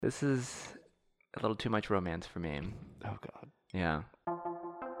This is a little too much romance for me. Oh, God. Yeah.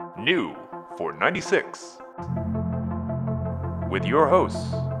 New for 96. With your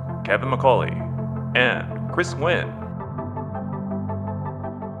hosts, Kevin McCauley and Chris Nguyen.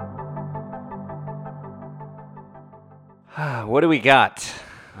 What do we got?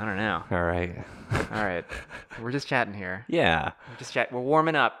 I don't know. All right. All right. We're just chatting here. Yeah. We're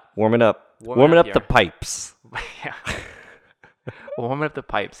warming up. Warming up. Warming Warming up up the here. pipes. Yeah. Warming up the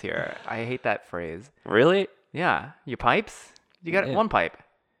pipes here. I hate that phrase. Really? Yeah. Your pipes? You got Yeah. one pipe.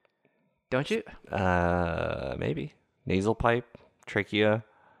 Don't you? Maybe. Nasal pipe, trachea.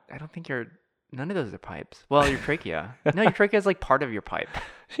 I don't think none of those are pipes. Well, your trachea. No, your trachea is like part of your pipe.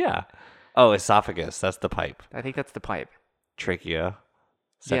 Yeah. Oh, esophagus. That's the pipe. I think that's the pipe. Trachea.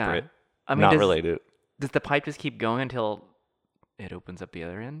 Separate. Yeah. I mean, Not does, related. Does the pipe just keep going until it opens up the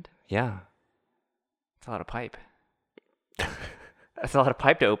other end? Yeah. That's a lot of pipe. That's a lot of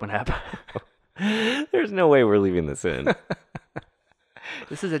pipe to open up. There's no way we're leaving this in.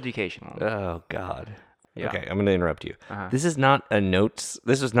 This is educational. Oh, God. Yeah. Okay, I'm going to interrupt you. Uh-huh. This is not a notes.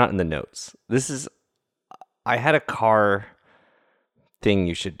 This was not in the notes. I had a car thing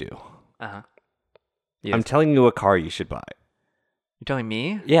you should do. Uh-huh. Yes. I'm telling you a car you should buy. You're telling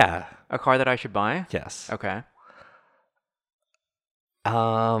me Yeah. a car that I should buy? Yes. Okay.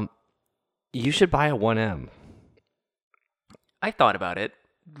 You should buy a 1M. I thought about it,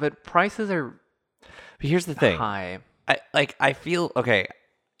 but prices are But here's the thing. high. I feel okay.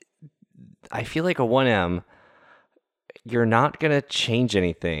 I feel like a 1M, you're not gonna change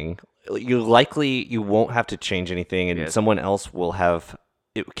anything. You won't have to change anything, and Yes. someone else will have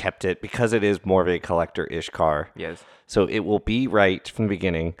kept it because it is more of a collector-ish car. Yes. So it will be right from the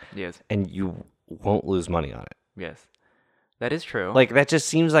beginning, Yes. and you won't lose money on it. Yes. That is true. Like that just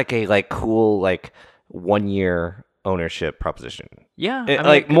seems like a cool 1-year ownership proposition. yeah. It, I mean,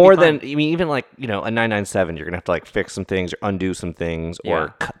 like it could more be than fun. I mean, even a 997, you're gonna have to fix some things or undo some things Yeah.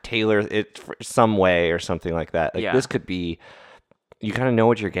 or tailor it for some way or something like that. Yeah. This could be, you kind of know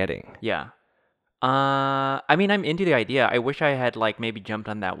what you're getting. Yeah. I mean, I'm into the idea. I wish I had maybe jumped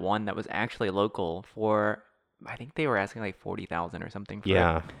on that one that was actually local for, I think they were asking 40,000 or something for it.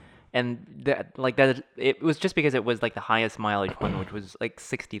 Yeah, And that it was just because it was the highest mileage one, which was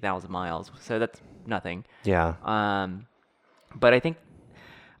 60,000 miles. So that's nothing. yeah, But I think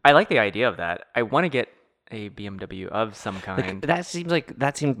I like the idea of that. I want to get a BMW of some kind. that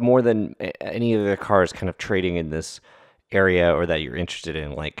seems more than any of the cars kind of trading in this area or that you're interested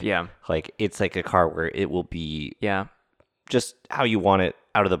in. Yeah. It's like a car where it will be Yeah. just how you want it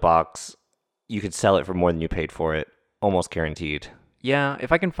out of the box. You could sell it for more than you paid for it, almost guaranteed. Yeah,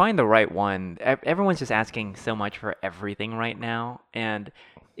 if I can find the right one. Everyone's just asking so much for everything right now, and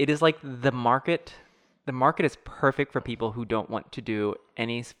it is the market. The market is perfect for people who don't want to do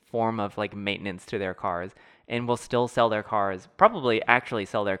any form of maintenance to their cars, and will still sell their cars. Probably actually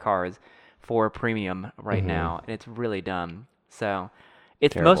sell their cars for premium right now, and it's really dumb. So,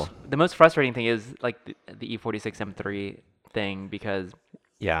 it's Terrible. the most frustrating thing is the E46 M3 thing because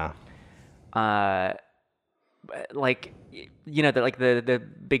Yeah. the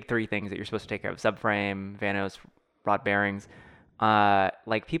big three things that you're supposed to take care of: subframe, vanos, rod bearings.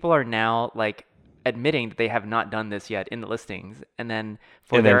 People are now admitting that they have not done this yet in the listings, and then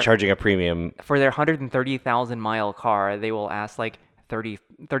Then charging a premium. for their 130,000 mile car, they will ask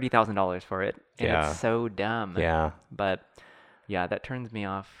 $30,000 for it, and Yeah. it's so dumb. Yeah. But yeah, that turns me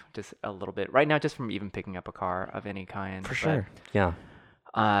off just a little bit right now, just from even picking up a car of any kind. For sure. Yeah.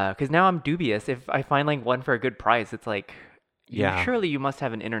 Because now I'm dubious. If I find one for a good price, it's Yeah. surely you must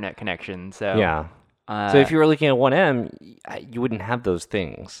have an internet connection. So Yeah. So if you were looking at 1M, you wouldn't have those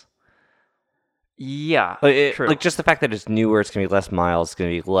things. yeah, true. Just the fact that it's newer, it's going to be less miles, it's going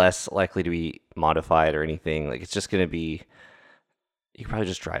to be less likely to be modified or anything. It's just going to be, you can probably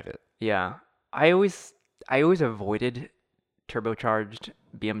just drive it. Yeah, I always avoided turbocharged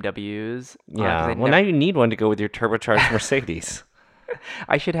BMWs. Yeah. Well, now you need one to go with your turbocharged Mercedes.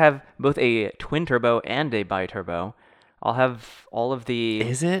 I should have both a twin turbo and a bi-turbo. I'll have all of the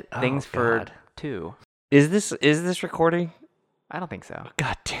Is it? things Oh, for God. two. Is this recording? I don't think so.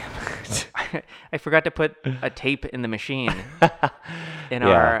 God damn it. I forgot to put a tape in the machine in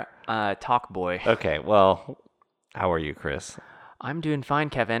Yeah. our Talk Boy. Okay. Well, how are you, Chris? I'm doing fine,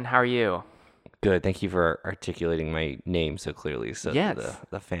 Kevin. How are you? Good. Thank you for articulating my name so clearly so Yes.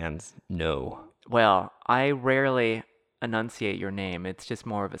 the fans know. Well, I rarely enunciate your name. It's just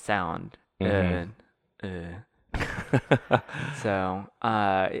more of a sound. So,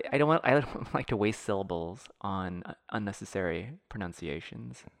 I don't like to waste syllables on unnecessary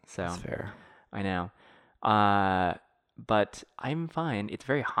pronunciations. So, That's fair. I know. but I'm fine. It's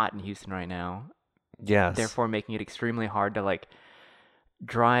very hot in Houston right now, Yes. therefore making it extremely hard to like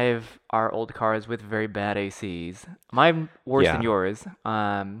drive our old cars with very bad ACs. Mine worse than Yeah. yours.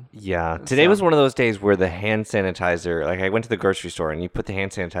 Yeah. Today So was one of those days where the hand sanitizer, like I went to the grocery store and you put the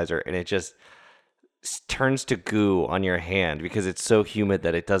hand sanitizer and it just turns to goo on your hand because it's so humid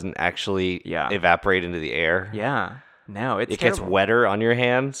that it doesn't actually yeah, evaporate into the air. yeah. No, it's It gets terrible. wetter on your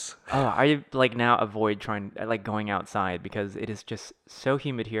hands. Oh, I like now avoid trying like going outside because it is just so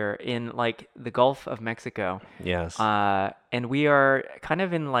humid here in like the Gulf of Mexico. Yes. And we are kind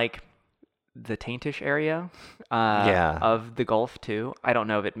of in like the taintish area Yeah. of the Gulf too. I don't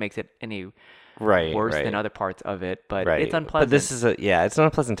know if it makes it any Right, worse than right. other parts of it, but Right. it's But this unpleasant. is it's not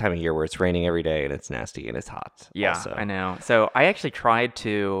a pleasant time of year where it's raining every day and it's nasty and it's hot Yeah, also. I know. So I actually tried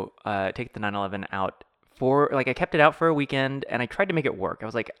to take the 911 out for like I kept it out for a weekend and I tried to make it work. I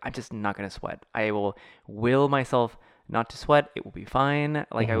was like, I'm just not gonna sweat. I will myself not to sweat. It will be fine.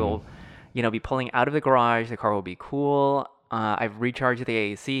 Like I will, be pulling out of the garage. The car will be cool. I've recharged the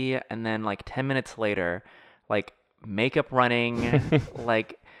AC, and then like 10 minutes later, like makeup running,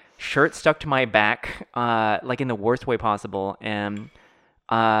 like shirt stuck to my back, like in the worst way possible, and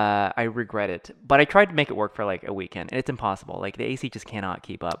I regret it. But I tried to make it work for like a weekend, and it's impossible. Like the AC just cannot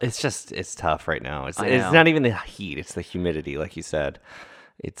keep up. It's tough right now. It's I it's know. not even the heat, it's the humidity, like you said.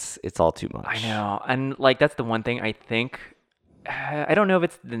 It's all too much. I know. And like that's the one thing I think I don't know if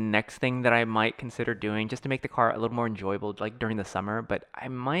it's the next thing that I might consider doing just to make the car a little more enjoyable like during the summer, but I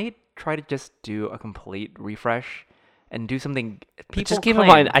might try to just do a complete refresh and do something But people just keep in claim.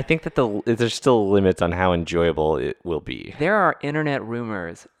 mind, I think that there's still limits on how enjoyable it will be. There are internet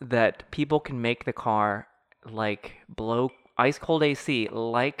rumors that people can make the car like blow ice cold AC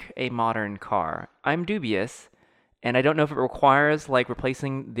like a modern car. I'm dubious, and I don't know if it requires like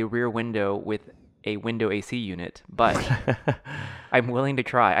replacing the rear window with a window AC unit, but I'm willing to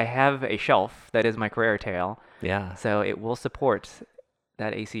try. I have a shelf that is my Carrera tail, Yeah, so it will support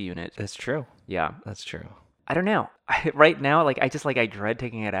that AC unit. that's true. Yeah. That's true. I don't know. Right now, like I dread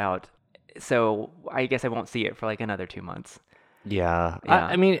taking it out. So I guess I won't see it for like another 2 months. Yeah. Yeah.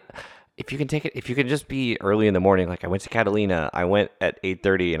 I mean, if you can take it, if you can just be early in the morning, like I went to Catalina, I went at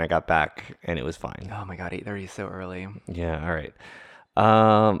 8:30 and I got back and it was fine. Oh my God, 8:30 is so early. Yeah. All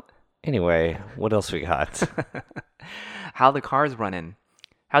right. Anyway, what else we got? How the car's running?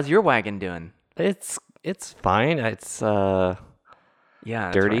 How's your wagon doing? It's fine. It's Yeah,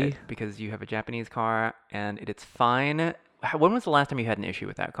 that's dirty. right, because you have a Japanese car and it's fine. When was the last time you had an issue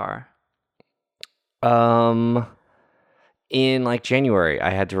with that car? um in like January, I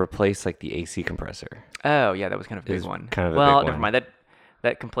had to replace like the AC compressor. Oh, yeah, that was kind of a It big was one. kind of a Well, big never one. mind.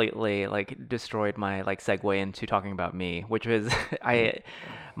 That completely like destroyed my like segue into talking about me, which was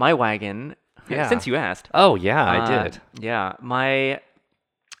my wagon. Yeah. Since you asked, Oh yeah, I did. yeah, my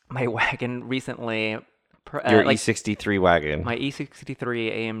wagon recently, Your like E63 wagon. my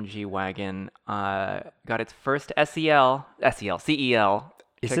E63 AMG wagon, got its first CEL Is check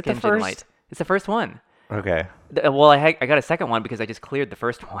it the engine first? light. It's the first one. Okay. Well, I got a second one because I just cleared the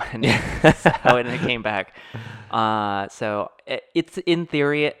first one, so and it came back. So it's in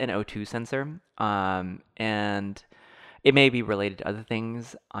theory an O2 sensor, and it may be related to other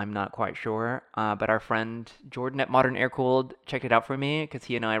things. I'm not quite sure. But our friend Jordan at Modern Air Cooled checked it out for me because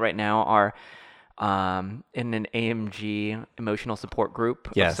he and I right now are in an AMG emotional support group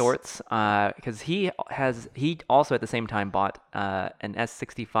of Yes. sorts. Because he also at the same time bought an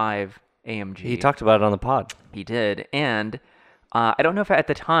S65 AMG. He talked about it on the pod. He did, and I don't know if at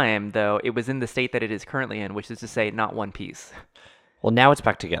the time though it was in the state that it is currently in, which is to say, not one piece. Well, now it's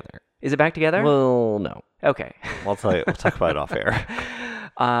back together. Is it back together? Well, no. Okay. I'll tell you. We'll talk about it off air.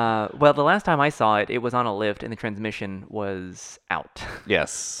 Well, the last time I saw it, it was on a lift and the transmission was out.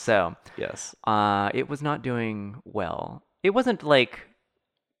 Yes. So, Yes. it was not doing well. It wasn't like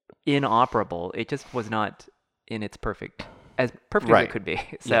inoperable. It just was not in its as perfect as Right. it could be.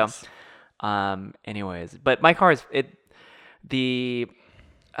 So, Yes. anyways, but my car is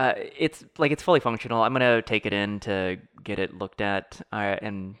it's like it's fully functional. I'm gonna take it in to get it looked at,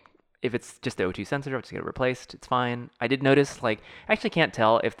 and if it's just the O2 sensor, I'll just get it replaced. It's fine. I did notice, like, I actually can't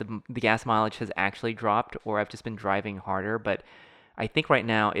tell if the gas mileage has actually dropped or I've just been driving harder, but I think right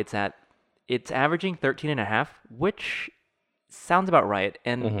now it's averaging 13 and a half, which sounds about right.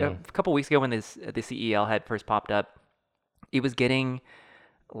 And a couple weeks ago when the CEL had first popped up, it was getting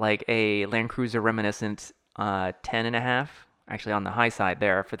like a Land Cruiser reminiscent 10 and a half, actually on the high side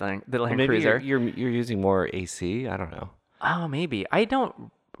there for the Land Maybe Cruiser. you're using more AC. I don't know. Oh, maybe. I don't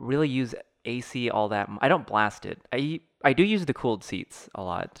really use AC all that. I don't blast it. I do use the cooled seats a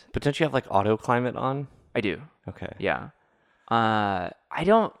lot. But don't you have like auto climate on? I do. Okay. Yeah. I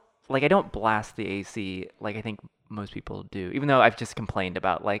don't blast the AC like I think most people do. Even though I've just complained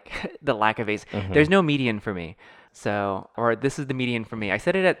about like the lack of AC. There's no median for me. So, or this is the median for me. I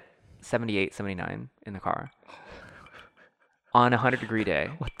set it at 78, 79 in the car on a 100-degree day,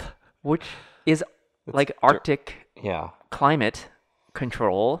 which is like Arctic Yeah. climate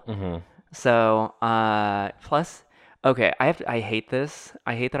control. So, plus, okay, I hate this.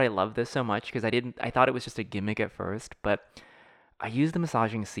 I hate that I love this so much because I thought it was just a gimmick at first, but I use the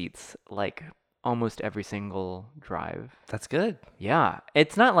massaging seats like almost every single drive. That's good. Yeah,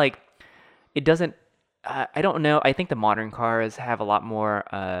 it's not like it doesn't. I don't know. I think the modern cars have a lot more.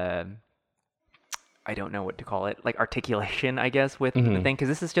 I don't know what to call it, like articulation, I guess, with the thing, because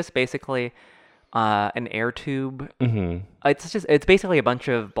this is just basically an air tube. It's basically a bunch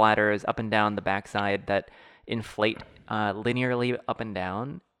of bladders up and down the backside that inflate linearly up and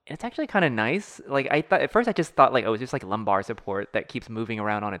down. It's actually kind of nice. Like I thought at first, I just thought like, oh, it was just like lumbar support that keeps moving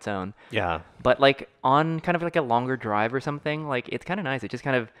around on its own. Yeah. But like on kind of like a longer drive or something, like it's kind of nice. It just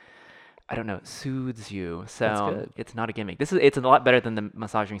kind of, I don't know, soothes you. That's So good. it's not a gimmick. It's a lot better than the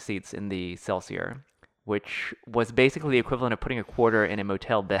massaging seats in the Celsior, which was basically the equivalent of putting a quarter in a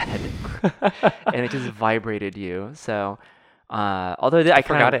motel bed, and it just vibrated you. So although I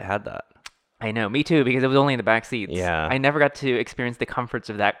forgot it had that. I know, me too, because it was only in the back seats. Yeah. I never got to experience the comforts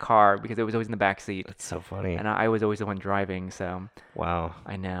of that car because it was always in the back seat. That's so funny. And I was always the one driving, so Wow.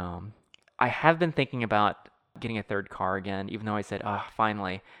 I know. I have been thinking about getting a third car again, even though I said,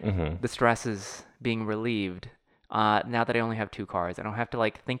 finally, the stress is being relieved. Now that I only have two cars, I don't have to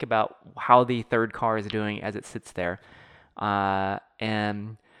like think about how the third car is doing as it sits there.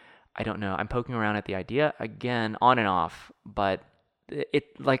 And I don't know. I'm poking around at the idea again, on and off, but it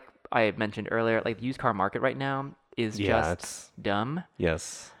like I mentioned earlier, like the used car market right now is just dumb.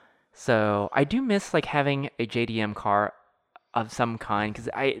 Yes. So I do miss like having a JDM car of some kind because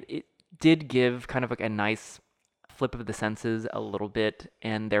it did give kind of like a nice flip of the senses a little bit,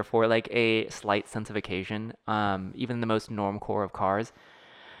 and therefore like a slight sense of occasion, even the most norm core of cars.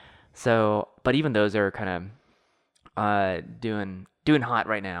 So, but even those are kind of doing hot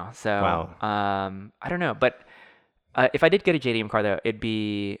right now. So I don't know, but if I did get a JDM car though, it'd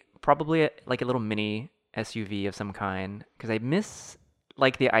be probably like a little mini SUV of some kind because I miss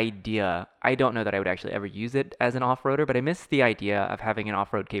like the idea. I don't know that I would actually ever use it as an off-roader, but I miss the idea of having an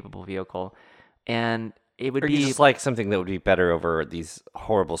off-road capable vehicle, and it would Or be you just like something that would be better over these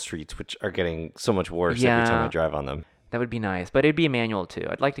horrible streets, which are getting so much worse every time I drive on them. That would be nice, but it'd be a manual too.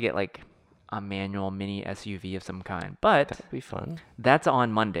 I'd like to get like a manual mini SUV of some kind, but That would be fun. that's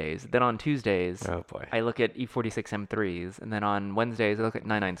on Mondays. Then on Tuesdays, Oh boy. I look at E46 M3s, and then on Wednesdays I look at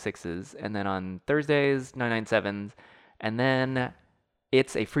 996s, and then on Thursdays 997s, and then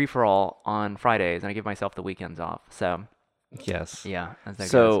it's a free for all on Fridays, and I give myself the weekends off. So Yes. yeah, as that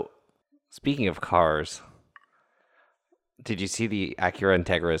goes. So, speaking of cars, did you see the Acura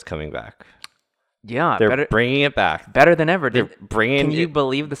Integra is coming back? Yeah, They're bringing it back. better than ever. They're bringing. Can you it,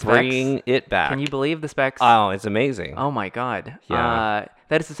 believe the specs? Bringing it back. Can you believe the specs? Oh, it's amazing. Oh my God. Yeah.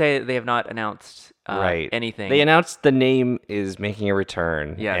 That is to say, they have not announced Right. anything. They announced the name is making a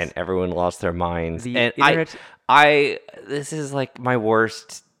return. Yes. And everyone lost their minds. The and internet- this is like my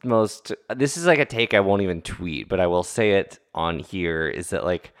worst, this is like a take I won't even tweet, but I will say it on here is that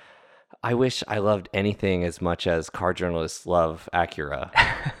like, I wish I loved anything as much as car journalists love Acura.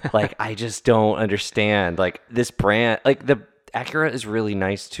 Like, I just don't understand. Like, this brand, like, the Acura is really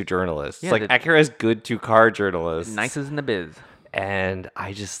nice to journalists. Yeah, like, Acura is good to car journalists. Nicest in the biz. And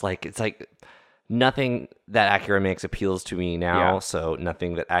I just, like, it's like nothing that Acura makes appeals to me now. Yeah. So,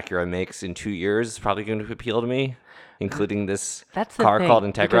 nothing that Acura makes in 2 years is probably going to appeal to me, including this That's the car thing, called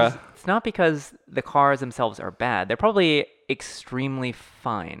Integra. because it's not because the cars themselves are bad. They're probably extremely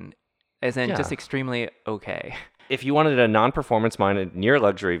fine, as in just Yeah. extremely okay. If you wanted a non-performance minded near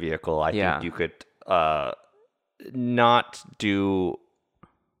luxury vehicle, I Yeah. think you could not do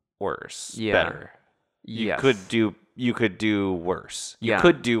worse. Yeah. Better. You Yes. could do worse. You Yeah.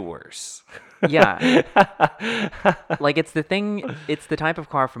 could do worse. Yeah. Like it's the type of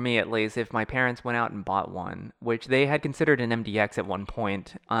car for me at least, if my parents went out and bought one, which they had considered an MDX at one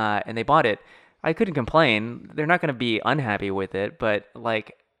point, and they bought it, I couldn't complain. They're not going to be unhappy with it, but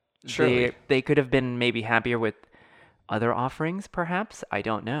like Surely. they could have been maybe happier with other offerings, perhaps. I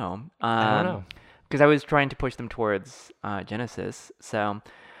don't know. I don't know. Because I was trying to push them towards Genesis. So,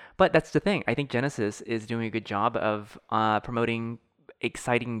 but that's the thing. I think Genesis is doing a good job of promoting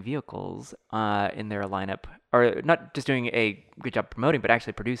exciting vehicles in their lineup, or not just doing a good job promoting, but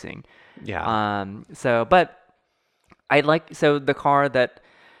actually producing. Yeah. So the car that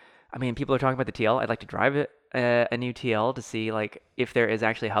I mean, people are talking about the TL. I'd like to drive it, a new TL to see like if there is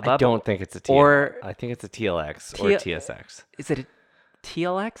actually a I hubbub. don't think it's a TL. Or I think it's a TLX or a TSX. is it a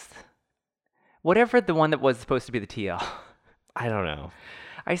TLX? Whatever the one that was supposed to be the TL. I don't know.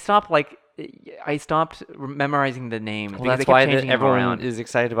 I stopped memorizing the names Well, because that's they kept why changing them everyone around. is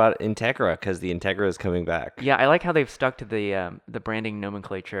excited about Integra because the Integra is coming back. Yeah, I like how they've stuck to the branding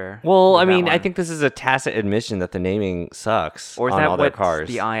nomenclature. Well, with I that mean, I one. think this is a tacit admission that the naming sucks Or is on that all their what cars.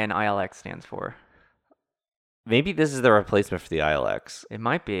 the I and ILX stands for? Maybe this is the replacement for the ILX. It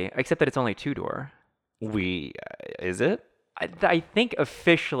might be, except that it's only two-door. Is it? I think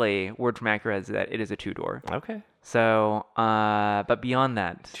officially word from Acura is that it is a two-door. Okay. So, but beyond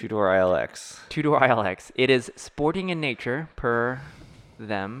that, Two-door ILX. two-door ILX. It is sporting in nature per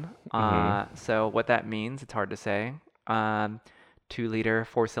them. So what that means, it's hard to say. 2-liter,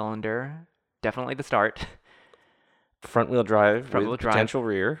 4-cylinder, definitely the start. Front-wheel drive Front-wheel with drive. potential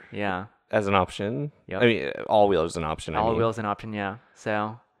rear Yeah, as an option. Yep. I mean, all-wheel is an option. all wheels an option. Yeah.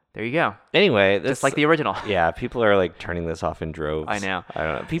 So there you go. Anyway, Just like the original. Yeah, people are like turning this off in droves. I know. I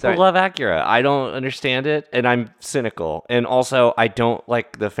don't know. People So- love Acura. I don't understand it, and I'm cynical. And also, I don't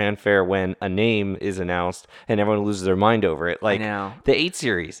like the fanfare when a name is announced and everyone loses their mind over it. Like know. the 8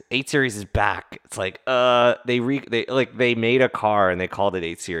 Series. 8 Series is back. It's like they made a car and they called it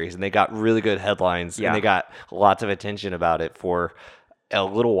 8 Series, and they got really good headlines Yeah. and they got lots of attention about it for a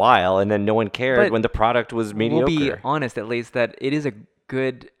little while, and then no one cared But when the product was mediocre. We'll be honest, at least, that it is a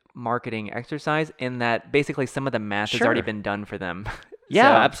good marketing exercise in that basically some of the math has already Sure. been done for them.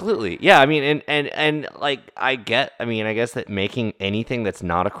 Yeah, So- absolutely. Yeah, I mean, and like I guess that making anything that's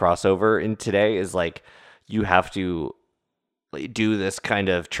not a crossover in today is like you have to like, do this kind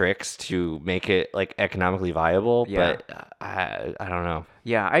of tricks to make it like economically viable. Yeah. But I don't know.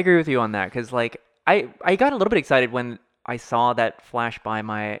 Yeah, I agree with you on that because like I got a little bit excited when I saw that flash by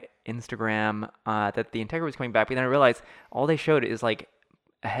my Instagram that the Integra was coming back, but then I realized all they showed is like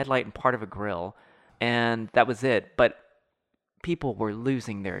a headlight and part of a grill, and that was it. But people were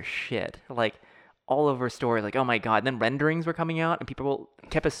losing their shit, like all over story, like, oh my god. And then renderings were coming out, and people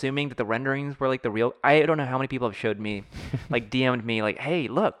kept assuming that the renderings were like the real. I don't know how many people have showed me, like DM'd me, like, hey,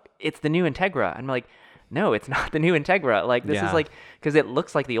 look, it's the new Integra. I'm like, no, it's not the new Integra. Like this Yeah. is like because it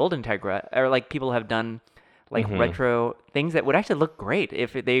looks like the old Integra, or like people have done like retro things that would actually look great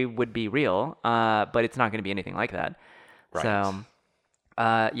if they would be real, but it's not going to be anything like that. Right. So,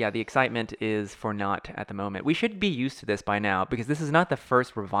 yeah, the excitement is for naught at the moment. We should be used to this by now because this is not the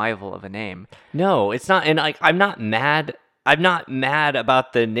first revival of a name. No, it's not. And like I'm not mad. I'm not mad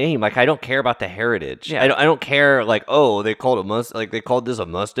about the name. Like I don't care about the heritage. Yeah. I don't care. Like they called this a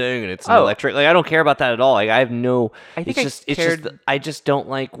Mustang and it's an Oh. electric. Like I don't care about that at all. Like I have no. I think it's I just cared- I just don't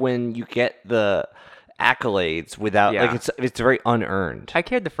like when you get the accolades without Yeah. like it's very unearned. I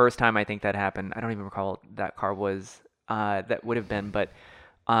cared the first time I think that happened. I don't even recall what that car was. That would have been, but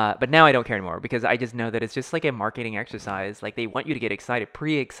now I don't care anymore because I just know that it's just like a marketing exercise. Like they want you to get excited,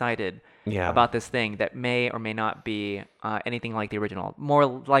 pre-excited Yeah. about this thing that may or may not be anything like the original. More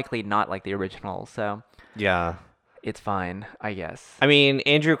likely not like the original. So Yeah. it's fine, I guess. I mean,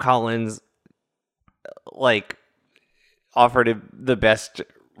 Andrew Collins like offered the best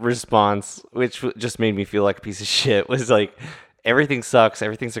response, which just made me feel like a piece of shit. Was like, everything sucks,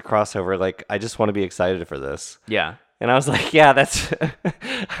 everything's a crossover. Like, I just want to be excited for this. Yeah. And I was like, yeah, that's.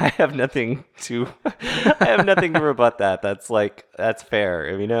 I have nothing to rebut that. That's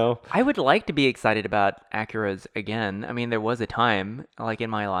fair, you know. I would like to be excited about Acuras again. I mean, there was a time, like in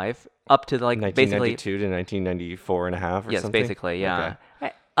my life, up to like basically 1992 to 1994 and a half or yes, something? basically, yeah.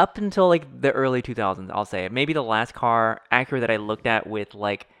 Okay. Up until like the early 2000s, I'll say. Maybe the last car Acura that I looked at with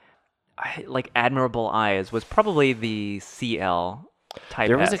like admirable eyes was probably the CL Type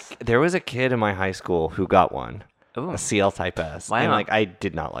S. There was a kid in my high school who got one. Ooh. A CL Type S. Wow. And like I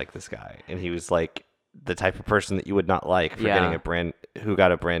did not like this guy. And he was like the type of person that you would not like for Yeah. getting who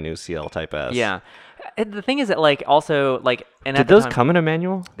got a brand new CL Type S. Yeah. And the thing is that like also like and Did at the those time, come in a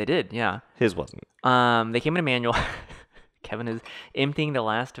manual? They did, yeah. His wasn't. They came in a manual. Kevin is emptying the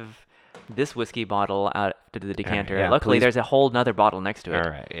last of this whiskey bottle out to the decanter. yeah, Luckily, please. there's a whole nother bottle next to it.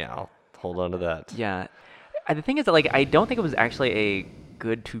 All right. Yeah, I'll hold on to that. Yeah. The thing is that, like, I don't think it was actually a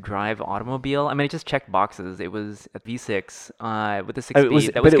good to drive automobile. I mean, it just checked boxes. It was a V6 with a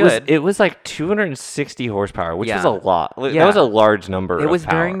 6-speed. That was good. It was like 260 horsepower, which was Yeah. a lot. That Yeah. was a large number It of was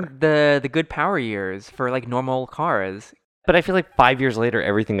power. during the good power years for, like, normal cars. But I feel like 5 years later,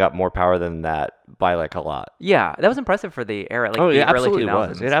 everything got more power than that by like a lot. Yeah, that was impressive for the era, like Oh, the it early absolutely 2000s.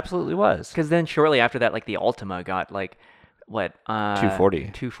 was. It absolutely was. Because then shortly after that, like, the Altima got, like, what? 240.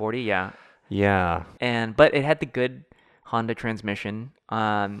 240, yeah. Yeah. But it had the good Honda transmission.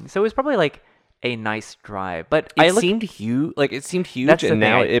 So it was probably like a nice drive. But It seemed huge. Like it seemed huge, That's the and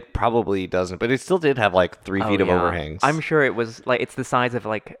now thing, it probably doesn't. But it still did have like 3 feet of yeah. overhangs. I'm sure it was like it's the size of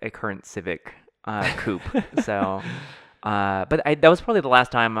like a current Civic coupe. So, that was probably the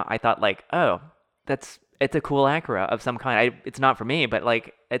last time I thought like, oh, it's a cool Acura of some kind. It's not for me, but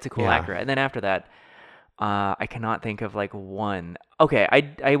like it's a cool Yeah. Acura. And then after that, I cannot think of like one. Okay,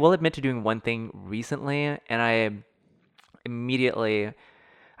 I will admit to doing one thing recently, and I immediately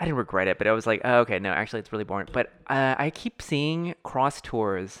I didn't regret it, but I was like, oh, okay, no, actually, it's really boring. But I keep seeing cross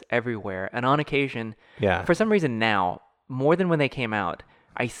tours everywhere, and on occasion, Yeah. for some reason now, more than when they came out,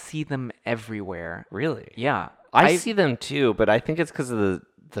 I see them everywhere. Really? Yeah, I see them too, but I think it's because of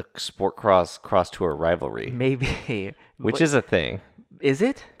the sport cross tour rivalry, maybe. which is a thing Is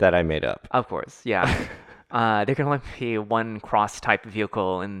it? that I made up. Of course, yeah. There can only be one cross type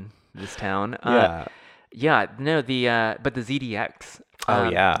vehicle in this town. Yeah. Yeah, no, but the ZDX. Oh,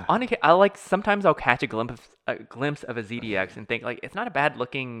 yeah. I like sometimes I'll catch a glimpse of a ZDX and think like it's not a bad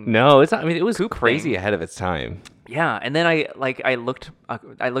looking. No, it's not. I mean, it was Coupe crazy thing. ahead of its time. Yeah, and then I looked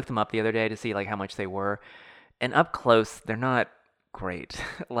them up the other day to see like how much they were, and up close they're not great.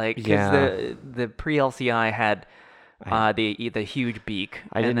 Like 'cause Yeah. the pre LCI had the huge beak.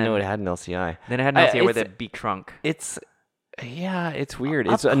 I and didn't then, know it had an LCI. Then it had an LCI with it's- a beak trunk. It's it's weird.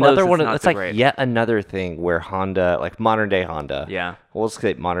 Up It's close, another it's one. not It's so like great. yet another thing where Honda, like modern day Honda. Yeah. We'll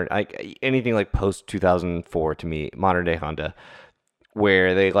say modern, like anything like post 2004 to me, modern day Honda,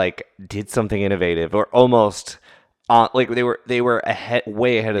 where they like did something innovative or almost. Like they were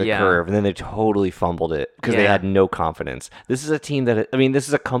way ahead of the Yeah. curve, and then they totally fumbled it because they Yeah. had no confidence. This is a team that this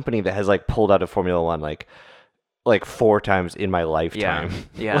is a company that has like pulled out of Formula One like 4 times in my lifetime.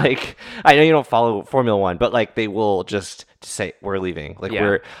 Yeah. Like I know you don't follow Formula One, but like they will just say we're leaving. Like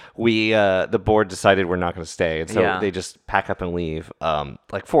Yeah. the board decided we're not going to stay, and so Yeah. they just pack up and leave.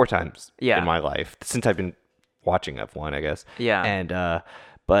 Like 4 times Yeah. in my life since I've been watching F1, I guess. Yeah. And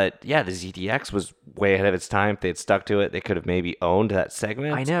but yeah, the ZDX was way ahead of its time. If they had stuck to it, they could have maybe owned that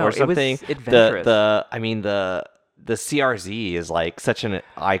segment I know, or it was something. adventurous. The CRZ is like such an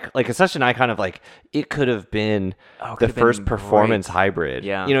icon, like it's such an icon of like it could have been Oh, it the could have first been performance great. hybrid.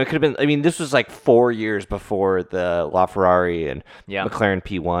 Yeah. You know, it could have been. I mean, this was like 4 years before the LaFerrari and Yeah. McLaren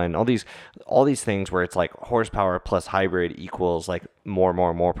P1. All these things where it's like horsepower plus hybrid equals like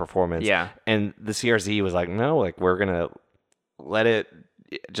more performance. Yeah. And the CRZ was like, no, like we're gonna let it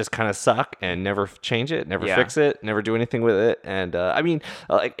just kind of suck and never change it, never Yeah. fix it, never do anything with it. And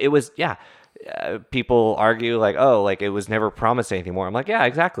like it was, people argue like, oh, like it was never promised anything more. I'm like, yeah,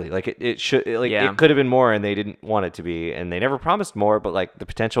 exactly. Like it should, Yeah. it could have been more, and they didn't want it to be, and they never promised more. But like the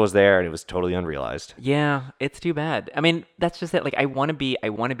potential was there, and it was totally unrealized. Yeah, it's too bad. I mean, that's just it. Like, I want to be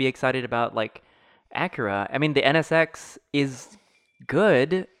excited about like Acura. I mean, the NSX is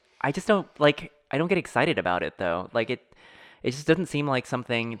good. I just don't like. I don't get excited about it though. Like it just doesn't seem like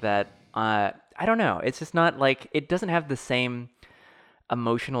something that I don't know. It's just not like it doesn't have the same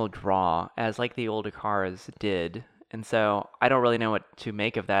emotional draw as like the older cars did. And so I don't really know what to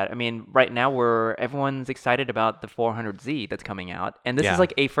make of that. I mean, right now everyone's excited about the 400Z that's coming out, and this Yeah. is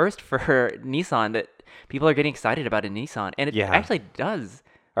like a first for Nissan that people are getting excited about in Nissan, and it Yeah. actually does.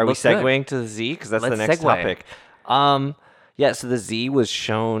 Are we look good. segueing to the Z? Because that's the Let's next segue. topic. Yeah, so the Z was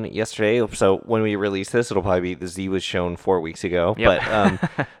shown yesterday. So when we release this, it'll probably be the Z was shown 4 weeks ago. Yep.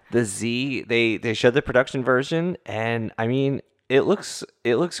 But the Z, they showed the production version, and I mean, it looks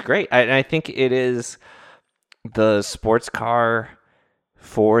great. And I think it is the sports car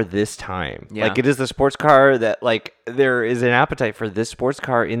for this time. Yeah. Like it is the sports car that like there is an appetite for this sports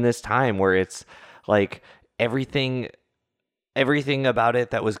car in this time where it's like everything about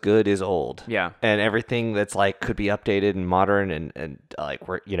it that was good is old. Yeah. And everything that's like could be updated and modern and like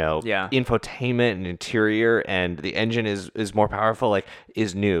we're Yeah. infotainment and interior and the engine is more powerful, like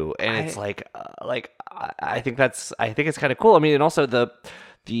is new. And it's like I think it's kind of cool. I mean, and also the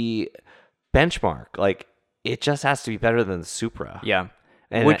benchmark, like it just has to be better than the Supra. Yeah.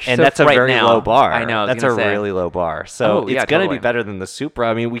 And, Which, and so that's a right very now, low bar. I know. I was That's a gonna say. really low bar. So Oh, yeah, it's gonna totally. be better than the Supra.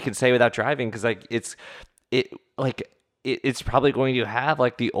 I mean, we can say without driving because like it's probably going to have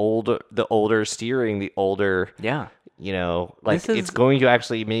like the older steering, the older Yeah. like This is- it's going to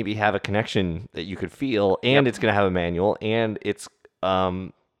actually maybe have a connection that you could feel, and it's going to have a manual, and it's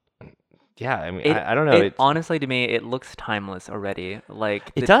yeah. I mean, I don't know. It, honestly, to me, it looks timeless already.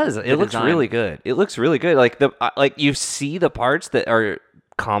 Like It does. It looks design. really good. It looks really good. Like like you see the parts that are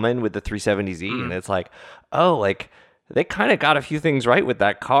common with the 370Z, and it's like, oh, like they kind of got a few things right with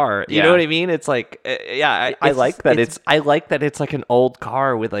that car. You Yeah. know what I mean? It's like, I It's like just- that. I like that it's like an old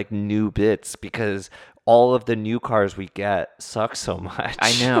car with like new bits because all of the new cars we get suck so much.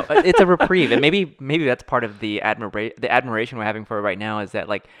 I know. It's a reprieve, and maybe that's part of the admiration we're having for it right now is that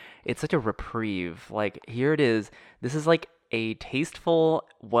like it's such a reprieve. Like here it is. This is like a tasteful,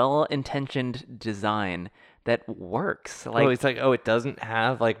 well-intentioned design that works. Like It's like, it doesn't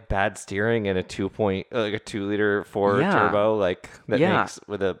have like bad steering and a 2-liter 4 Yeah. turbo like that Yeah. makes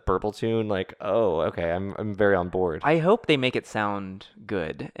with a burble tune. Like, okay, I'm very on board. I hope they make it sound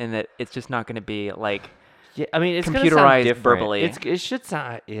good, and that it's just not going to be like Yeah, I mean, it's gonna sound computerized different. verbally. It should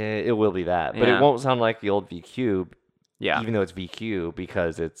sound. Yeah, it will be that, but Yeah. it won't sound like the old VQ. Yeah. Even though it's VQ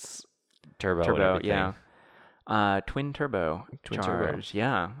because it's turbo. And turbo. everything. Yeah. Twin turbo Twin turbo. charge.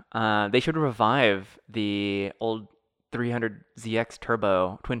 Yeah. They should revive the old 300ZX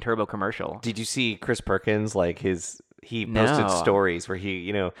turbo twin turbo commercial. Did you see Chris Perkins? Like he No. posted stories where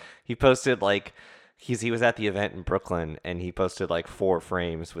he posted like. He was at the event in Brooklyn and he posted like 4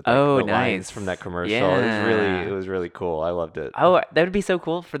 frames with like, Oh, the nice. lines from that commercial. Yeah. It was really cool. I loved it. Oh, that would be so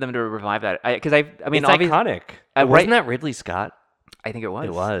cool for them to revive that. Because I mean, It's obviously, iconic. right- Wasn't that Ridley Scott? I think it was.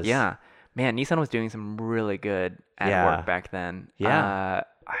 It was. Yeah. Man, Nissan was doing some really good ad Yeah. work back then. Yeah.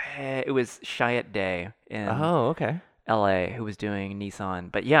 It was Chiat Day in Oh, okay. LA who was doing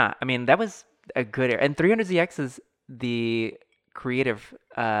Nissan. But yeah, I mean, that was a good era. And 300ZX is the creative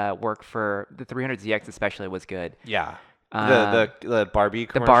work for the 300ZX especially was good. Yeah. Uh, The Barbie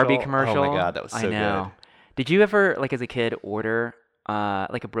The commercial. Barbie commercial. Oh my god, that was so I know. good. Did you ever, like as a kid, order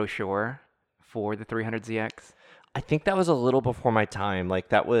like a brochure for the 300ZX? I think that was a little before my time. Like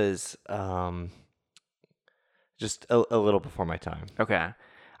that was just a little before my time. Okay.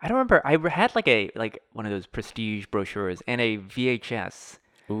 I don't remember. I had like one of those prestige brochures and a VHS.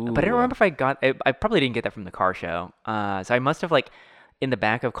 But I don't remember if I got. I probably didn't get that from the car show. So I must have like in the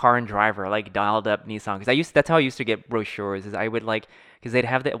back of Car and Driver like dialed up Nissan because that's how I used to get brochures. Is I would like because they'd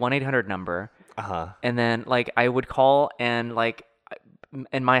have the 1-800 number, and then like I would call and like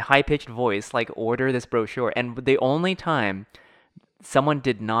in my high pitched voice like order this brochure. And the only time someone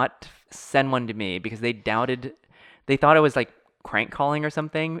did not send one to me because they thought it was like crank calling or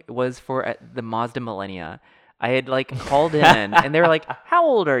something was for the Mazda Millennia. I had like called in and they were like, "How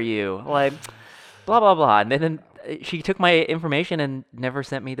old are you?" Like, blah blah blah. And then she took my information and never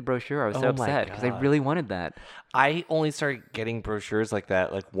sent me the brochure. I was so Oh my upset because I God. really wanted that. I only started getting brochures like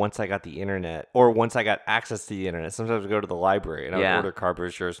that like once I got the internet or once I got access to the internet. Sometimes I would go to the library and I Yeah. would order car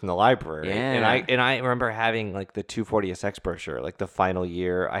brochures from the library. And I remember having like the 240SX brochure, like the final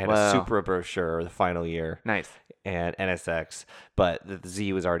year. I had a Wow. Supra brochure the final year. Nice. And NSX, but the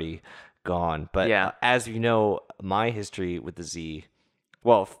Z was already gone. But Yeah. as you know, my history with the Z.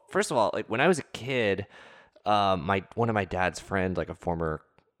 Well, first of all, like when I was a kid, one of my dad's friends, like a former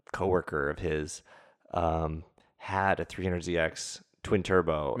coworker of his, had a 300ZX twin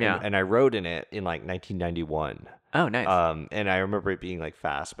turbo. Yeah. And I rode in it in like 1991. Oh, nice. And I remember it being like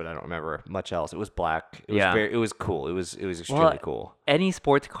fast, but I don't remember much else. It was black. It Yeah. was it was cool. It was extremely cool. Any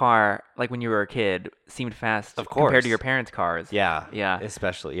sports car, like when you were a kid, seemed fast Of compared course. to your parents' cars. Yeah. Yeah.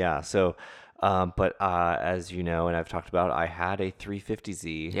 Especially, yeah. So, but as you know, and I've talked about, I had a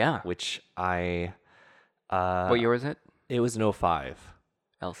 350Z. Yeah. Which I. What year was it? It was an 05,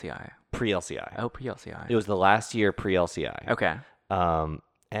 LCI. pre-LCI. Oh, pre-LCI. It was the last year pre-LCI. Okay.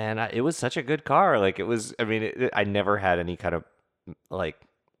 And it was such a good car. Like it was. I mean, I never had any kind of like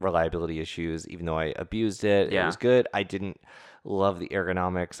reliability issues, even though I abused it. It Yeah. was good. I didn't love the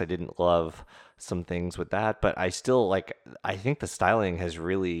ergonomics. I didn't love some things with that, but I still like. I think the styling has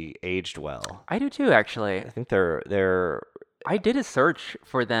really aged well. I do too, actually. I think they're. I did a search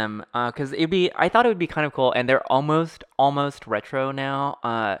for them because I thought it would be kind of cool, and they're almost retro now.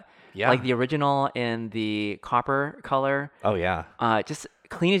 Yeah. Like the original in the copper color. Oh yeah. Just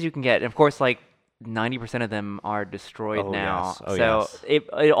clean as you can get. And of course, like 90% of them are destroyed Oh, now. yes. Oh, so yes.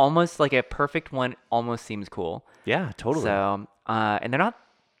 it almost like a perfect one almost seems cool. Yeah. Totally. So and they're not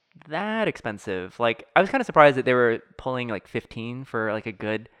that expensive. Like I was kind of surprised that they were pulling like 15 for like a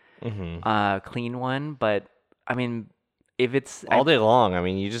good clean one. But I mean, if it's all day long. I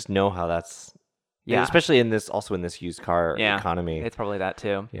mean, you just know how that's. Yeah. Especially in this used car yeah, economy. it's probably that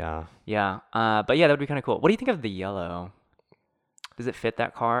too. Yeah. Yeah. But yeah, that would be kind of cool. What do you think of the yellow? Does it fit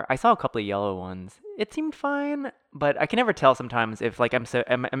that car? I saw a couple of yellow ones. It seemed fine, but I can never tell sometimes if like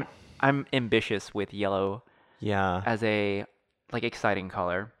I'm ambitious with yellow Yeah. as a like exciting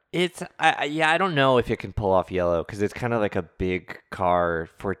color. It's I don't know if it can pull off yellow because it's kind of like a big car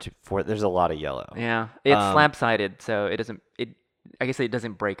for there's a lot of yellow. Yeah, it's slab-sided, so it doesn't. I guess it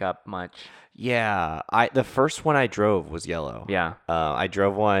doesn't break up much. Yeah, the first one I drove was yellow. Yeah. I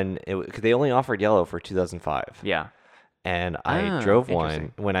drove one. Cause they only offered yellow for 2005. Yeah. and I Oh, drove one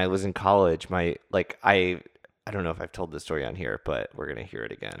interesting. when I was in college. I don't know if I've told this story on here, but we're gonna hear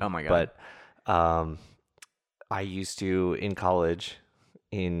it again. Oh my God. But I used to in college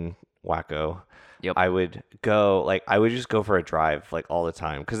in Waco. Yep. I would just go for a drive like all the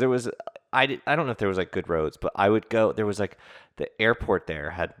time because I don't know if there was like good roads, but I would go. There was like the airport there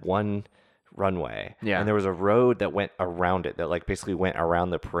had one runway, Yeah. and there was a road that went around it that like basically went around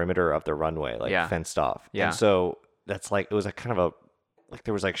the perimeter of the runway, like Yeah. fenced off. Yeah. And so that's like it was like kind of a like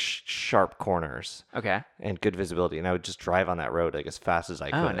there was like sharp corners Okay. and good visibility, and I would just drive on that road like as fast as I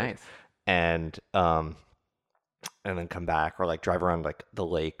Oh, could, nice. and then come back or like drive around like the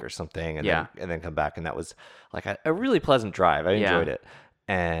lake or something, and Yeah. then come back, and that was like a really pleasant drive. I Yeah. enjoyed it,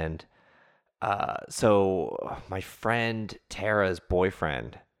 and so my friend Tara's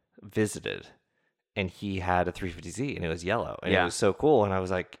boyfriend visited, and he had a 350Z, and it was yellow, and it Yeah. was so cool. And I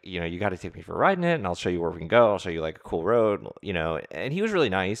was like, you got to take me for a ride in it, and I'll show you where we can go. I'll show you like a cool road, And he was really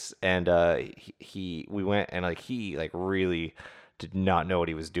nice, and we went, and like he like really did not know what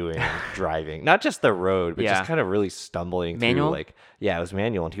he was doing driving, not just the road, but Yeah. just kind of really stumbling Manual? through. Like, yeah, it was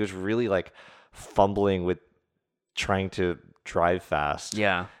manual, and he was really like fumbling with trying to drive fast,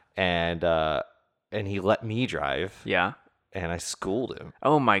 Yeah. and he let me drive, Yeah. and I schooled him.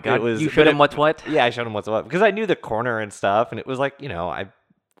 Oh my It God. was- You but showed it- him what's what? Yeah, I showed him what's what because I knew the corner and stuff, and it was like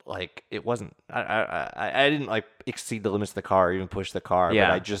it wasn't. I didn't like exceed the limits of the car or even push the car. Yeah.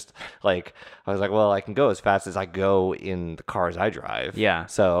 But I just I was like, well, I can go as fast as I go in the cars I drive. Yeah.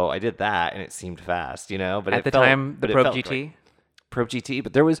 So I did that, and it seemed fast, But At it the felt- time, the but it Probe felt GT? right. Probe GT,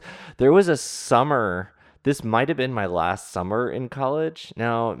 but there was a summer. This might have been my last summer in college.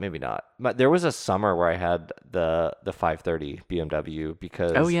 No, maybe not. But there was a summer where I had the 530 BMW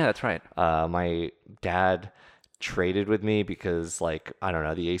because Oh, yeah, that's right. my dad traded with me because like I don't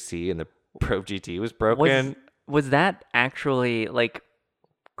know, the AC and the Probe GT was broken. Was that actually like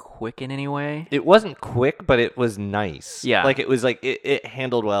quick in any way? It wasn't quick, but it was nice. Yeah. Like it was like it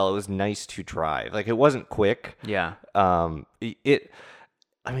handled well. It was nice to drive. Like it wasn't quick. Yeah. I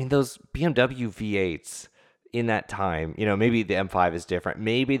mean those BMW V8s in that time, maybe the M5 is different,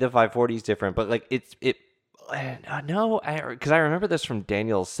 maybe the 540 is different, but like no, because I remember this from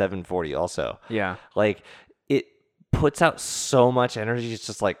Daniel's 740 also. Yeah. Like it puts out so much energy. It's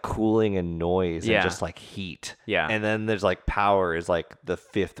just like cooling and noise Yeah. and just like heat. Yeah. And then there's like power is like the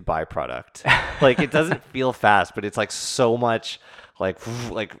fifth byproduct. Like it doesn't feel fast, but it's like so much like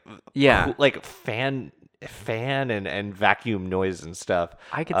Yeah. like fan and vacuum noise and stuff.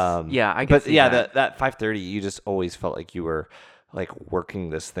 I could but see yeah, that. that 530, you just always felt like you were like working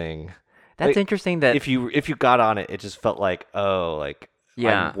this thing. That's Like, interesting that if you got on it, it just felt like, oh, like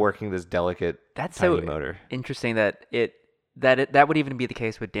Yeah. I'm working this delicate that's tiny so motor. interesting that that would even be the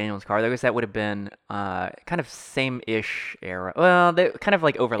case with Daniel's car. I guess that would have been kind of same-ish era. Well, they kind of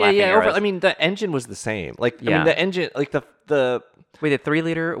like overlapping eras. I mean, the engine was the same. Like, I Yeah. mean, the engine, like the Wait, the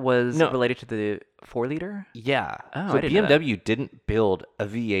 3-liter was No. related to the 4-liter? yeah. Oh, so I didn't know that. BMW didn't build a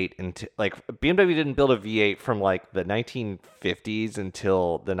V8 until BMW didn't build a V8 from like the 1950s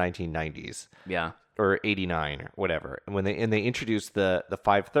until the 1990s Yeah. or 89 or whatever. And when they introduced the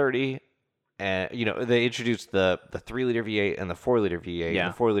 530. And they introduced the 3-liter V8 and the 4-liter V8. Yeah.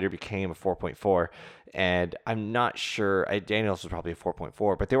 And the 4-liter became a 4.4. And I'm not sure. Daniels was probably a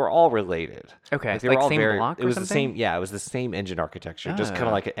 4.4, but they were all related. Okay, they like were all same block It or was the something? same. Yeah, it was the same engine architecture, just kind Oh.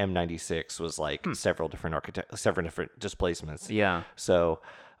 of like an M96 was like several different displacements. Yeah. So,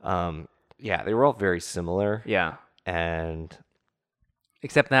 yeah, they were all very similar. Yeah. And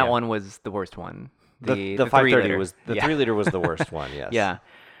Except that Yeah. one was the worst one. the 530 3-liter. was the Yeah. 3-liter was the worst one. Yes. Yeah.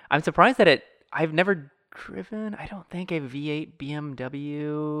 I'm surprised that I've never driven, I don't think, a V8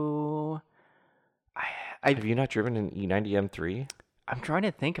 BMW. Have you not driven an E90 M3? I'm trying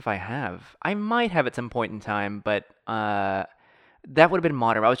to think if I have. I might have at some point in time, but that would have been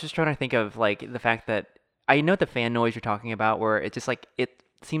modern. I was just trying to think of like the fact that I know the fan noise you're talking about, where it's just like it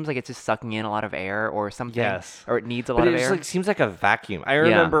seems like it's just sucking in a lot of air or something. Yes. Or it needs a But lot it of just air. like seems like a vacuum. I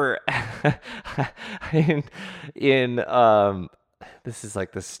remember in this is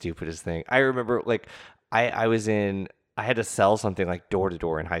like the stupidest thing. I remember like I had to sell something like door to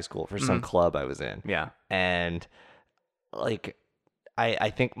door in high school for some club I was in. Yeah. And like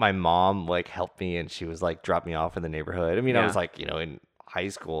I think my mom like helped me, and she was like dropped me off in the neighborhood. I mean, I Yeah. was like, in high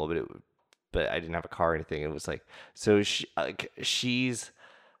school, but I didn't have a car or anything. It was like, so she's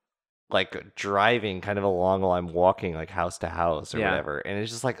like driving kind of along while I'm walking like house to house or Yeah. whatever. And it's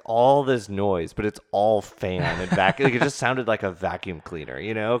just like all this noise, but it's all fan and vacuum. Like it just sounded like a vacuum cleaner,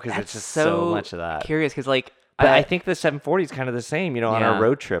 because it's That's just so much of that. Curious because like I think the 740 is kind of the same. You know, on Yeah. our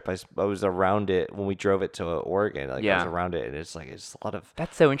road trip, I was around it when we drove it to Oregon. Like I Yeah. was around it, and it's like it's a lot of.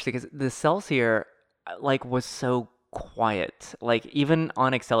 That's so interesting because the Celsior, like, was so quiet. Like, even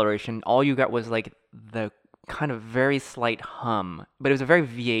on acceleration, all you got was like the kind of very slight hum, but it was a very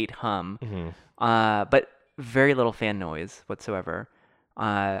V8 hum, but very little fan noise whatsoever.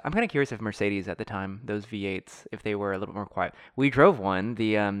 I'm kind of curious if Mercedes at the time, those V8s, if they were a little bit more quiet. We drove one,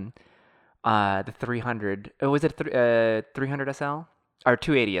 the 300. Oh, was it 300 SL or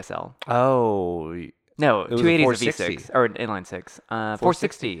 280 SL? Oh, No, was a 280 is a 460. V6 or an inline six.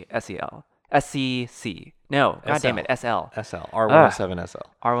 460 SEL. SCC. No, god damn it, SL. SL R107 SL.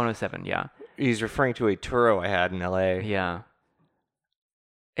 R107, yeah. He's referring to a Turo I had in LA. Yeah.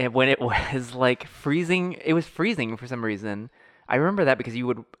 And when it was like freezing, it was freezing for some reason. I remember that because you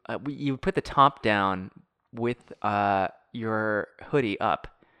would put the top down with your hoodie up.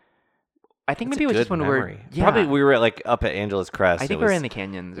 I think That's maybe a it was just good when we memory. were Probably we were like up at Angeles Crest. I think we were in the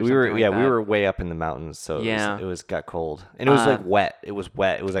canyons. Or we were something like we that. were way up in the mountains, so Yeah. it was got cold, and it was like wet. It was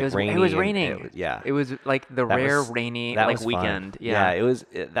wet. It was like rainy. It was and raining. yeah, It was like the That rare was- rainy that like was fun. weekend. Yeah,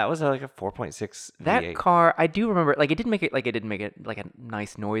 Yeah. that was like a 4.6 That V8. car, I do remember, like, it didn't make it like a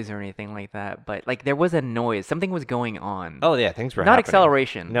nice noise or anything like that, but like there was a noise. Something was going on. Oh yeah, things were Not happening.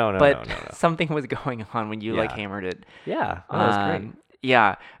 acceleration. No, but no. something was going on when you like Yeah. hammered it. Yeah, that was great.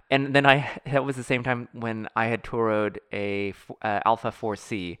 Yeah, and then that was the same time when I had Toro'd a Alpha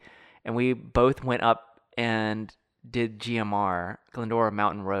 4C, and we both went up and did GMR, Glendora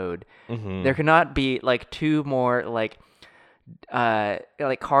Mountain Road. Mm-hmm. There could not be like two more like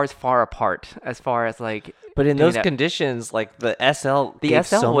cars far apart as far as like. But in doing those that. conditions, like the SL The gave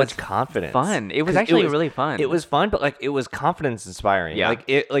SL so was much confidence. fun. It was 'Cause actually really fun. It was fun, but like it was confidence inspiring. Yeah.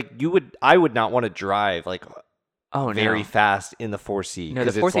 I would not want to drive like Oh, very no. fast in the 4C. No,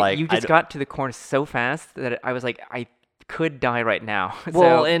 the 'cause force it's like you I just got to the corner so fast that I was like, I could die right now.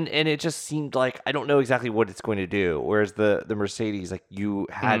 Well, So, and it just seemed like I don't know exactly what it's going to do. Whereas the Mercedes, like you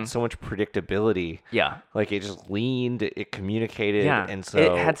had so much predictability. yeah, Like it just leaned, it communicated, yeah. and so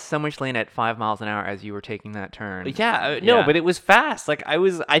it had so much lane at 5 miles an hour as you were taking that turn. Yeah, no, Yeah. but it was fast. Like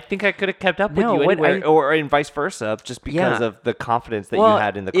I think I could have kept up with No, you what anywhere, I- or and vice versa, just because Yeah. of the confidence that Well, you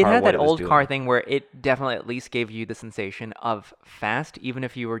had in the car. it had what that was old doing. car thing where it definitely at least gave you the sensation of fast, even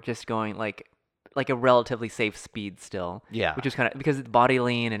if you were just going like a relatively safe speed still. Yeah. Which is kind of because it's body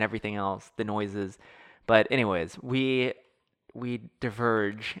lean and everything else, the noises. But anyways, we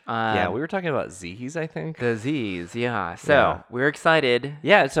diverge. Yeah, we were talking about Z's, I think. The Z's, yeah. So Yeah. we're excited.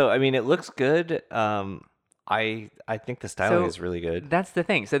 Yeah, so I mean, it looks good. I think the styling So, is really good. That's the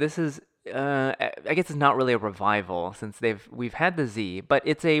thing. So this is, I guess it's not really a revival since we've had the Z, but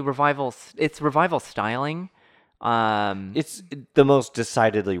it's a revival. It's revival styling. It's the most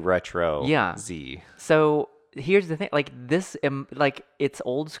decidedly retro Yeah. Z. So here's the thing, like this, like it's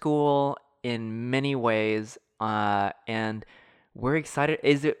old school in many ways, and we're excited.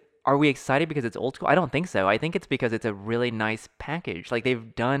 Are we excited because it's old school? I don't think so. I think it's because it's a really nice package. Like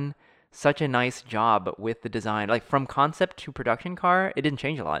they've done such a nice job with the design. Like from concept to production car, it didn't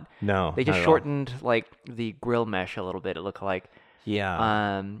change a lot. No, They not just at all. shortened like the grill mesh a little bit, it looked like.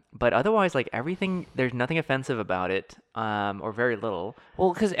 Yeah. But otherwise, like everything, there's nothing offensive about it, or very little.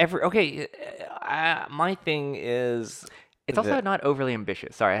 Well, because my thing is It's also not overly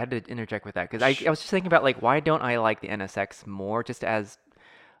ambitious. Sorry, I had to interject with that because I was just thinking about like why don't I like the NSX more just as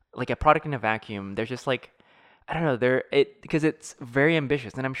like a product in a vacuum. There's just like I don't know because it's very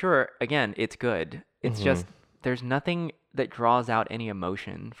ambitious and I'm sure again it's good. It's just there's nothing that draws out any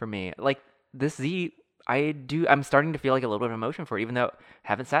emotion for me. Like this Z, I'm starting to feel like a little bit of emotion for it, even though I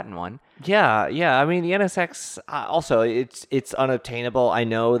haven't sat in one. Yeah. I mean, the NSX also it's unobtainable. I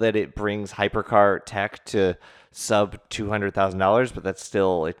know that it brings hypercar tech to sub $200,000, but that's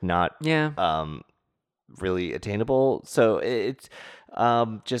still not really attainable. So it's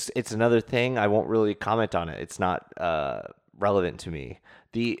it's another thing. I won't really comment on it. It's not relevant to me.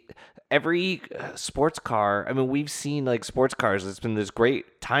 Every sports car, I mean, we've seen like sports cars. It's been this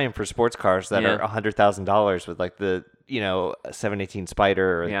great time for sports cars that are $100,000 with like the 718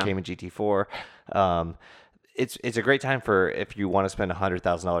 Spider or the Cayman GT4. It's a great time for if you want to spend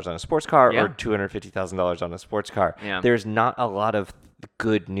 $100,000 on a sports car or $250,000 on a sports car. Yeah. There's not a lot of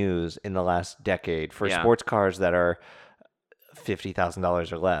good news in the last decade for Yeah. sports cars that are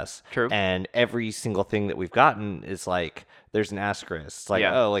 $50,000 or less. True. And every single thing that we've gotten is like there's an asterisk. It's like,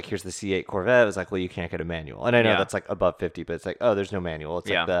 oh, like here's the C8 Corvette. It's like, well, you can't get a manual. And I know that's like above 50, but it's like, oh, there's no manual. It's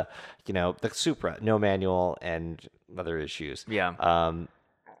like the Supra, no manual and other issues. Yeah.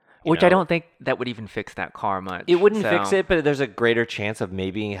 you Which I know, don't think that would even fix that car much. it wouldn't fix so- it, but there's a greater chance of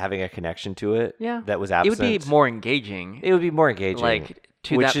maybe having a connection to it. Yeah. That was It absent. would be more engaging. It would be more engaging, Like,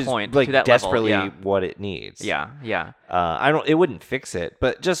 to which that is point, like to that level, desperately yeah. what it needs. Yeah, yeah. I don't. It wouldn't fix it,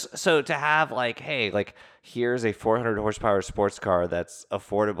 but just so to have like, hey, like here's a 400 horsepower sports car that's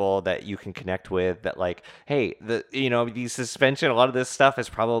affordable that you can connect with. That like, hey, the suspension, a lot of this stuff is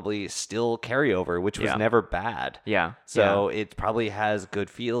probably still carryover, which was Yeah. never bad. Yeah. So it probably has good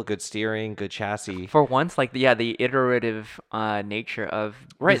feel, good steering, good chassis. For once, like the iterative nature of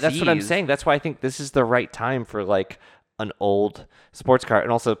Right, that's what I'm disease- saying. That's why I think this is the right time for like an old sports car.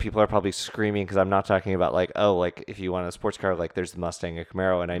 And also people are probably screaming because I'm not talking about like, oh, like if you want a sports car, like there's the Mustang, a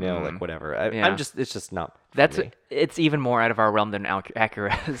Camaro, and I know like whatever. Yeah. It's just not. That's for me. it's even more out of our realm than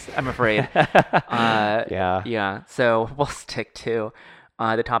Acura's, I'm afraid. Yeah. Yeah. So we'll stick to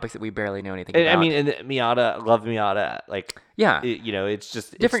the topics that we barely know anything And, about. I mean, and the Miata, love Miata. Like, yeah. it's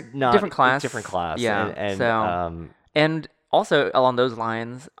just Different- it's not, different class. it's different class. Yeah, And so- And also along those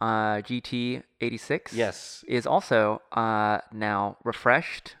lines, GT86 yes. is also now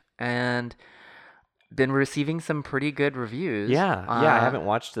refreshed and been receiving some pretty good reviews. Yeah. I haven't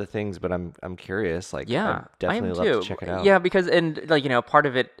watched the things, but I'm curious. Like, Yeah, I'd definitely I am love too. to check it out. Yeah, because part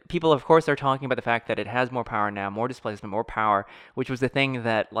of it, people of course are talking about the fact that it has more power now, more displacement, more power, which was the thing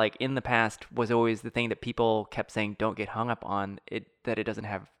that like in the past was always the thing that people kept saying don't get hung up on it, that it doesn't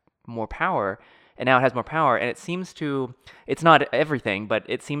have more power, and now it has more power, and it seems to, it's not everything, but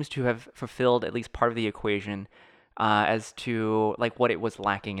it seems to have fulfilled at least part of the equation as to like what it was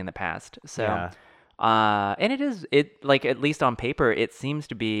lacking in the past. So. Yeah. And it like at least on paper, it seems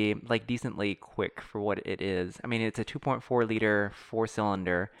to be like decently quick for what it is. I mean, it's a 2.4 liter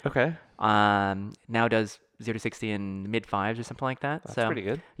 4-cylinder. Okay. Now does 0 to 60 in mid fives or something like that. That's so pretty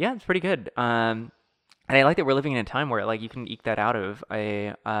good. yeah, it's pretty good. And I like that we're living in a time where like you can eke that out of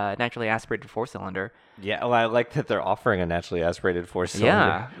a naturally aspirated 4-cylinder. Yeah, well, I like that they're offering a naturally aspirated 4-cylinder.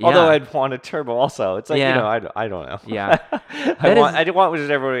 Yeah, Although yeah. I'd want a turbo also. It's like, Yeah. I don't know. Yeah. I That want what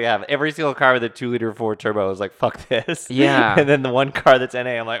everybody have. Every single car with a 2-liter 4 turbo is like, fuck this. Yeah. And then the one car that's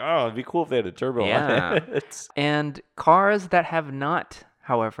NA, I'm like, oh, it'd be cool if they had a turbo Yeah. on it. It's, And cars that have not,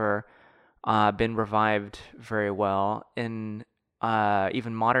 however, been revived very well in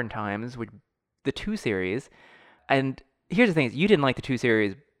even modern times, with the 2 Series. And here's the thing: is you didn't like the 2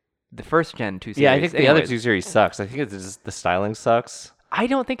 Series, the first gen 2 Series. yeah, I think the other anyways. 2 Series sucks. I think it's just the styling sucks. I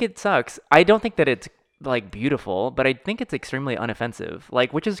don't think it sucks. I don't think that it's like beautiful, but I think it's extremely unoffensive.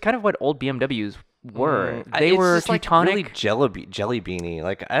 Like, which is kind of what old BMWs were. They It's were just, like, Teutonic. really jelly beany.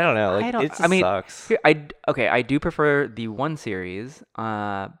 Like, I don't know. Like, I don't. it just I mean, sucks. here, I do prefer the 1 Series,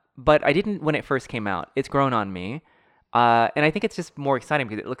 but I didn't when it first came out. It's grown on me, and I think it's just more exciting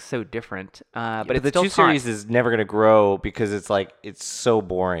because it looks so different. But it's the still 2 taut. Series is never going to grow because it's like, it's so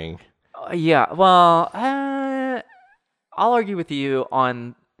boring. Yeah. Well, I'll argue with you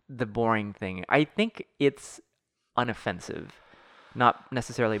on the boring thing. I think it's unoffensive, not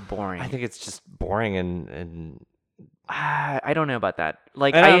necessarily boring. I think it's just boring and I don't know about that.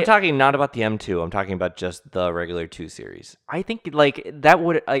 Like, And I'm talking not about the M2. I'm talking about just the regular 2 Series. I think like that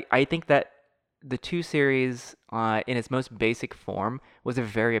would. I think that the 2 Series, in its most basic form, was a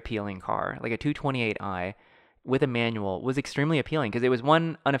very appealing car. Like a 228i with a manual was extremely appealing because it was,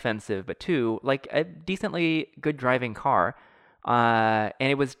 one, unoffensive, but two, like a decently good driving car, and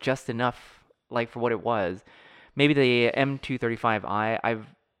it was just enough like for what it was. Maybe the M235i,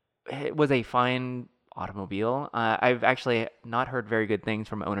 it was a fine automobile. I've actually not heard very good things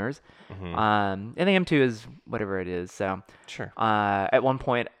from owners. And the M2 is whatever it is. So Sure. at one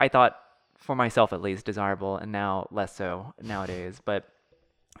point I thought, for myself at least, desirable, and now less so nowadays. But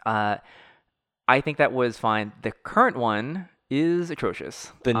I think that was fine. The current one is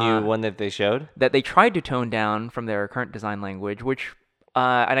atrocious. The new one that they showed? That they tried to tone down from their current design language, which,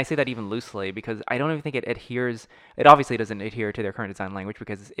 and I say that even loosely because I don't even think it adheres. It obviously doesn't adhere to their current design language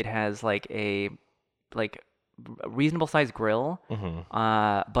because it has like a reasonable sized grille,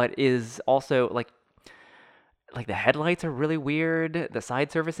 but is also like the headlights are really weird. The side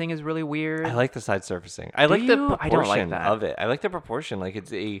surfacing is really weird. I like the side surfacing. I like the you? proportion I don't like that. of it. I like the proportion. Like,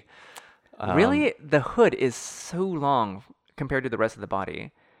 it's a... Really, the hood is so long compared to the rest of the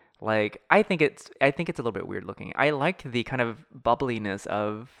body. Like, I think it's a little bit weird looking. I like the kind of bubbliness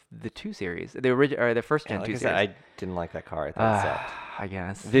of the 2 Series, the original or the first gen like 2 I Series. said, I didn't like that car. I thought it sucked. I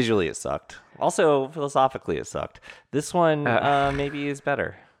guess. Visually, it sucked. Also, philosophically, it sucked. This one maybe is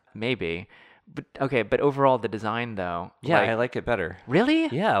better. Maybe. but overall the design though. Yeah, like, I like it better. really?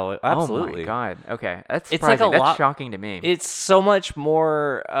 Yeah, Oh my absolutely. god. Okay, that's It's like surprising. a That's lot. shocking to me. It's so much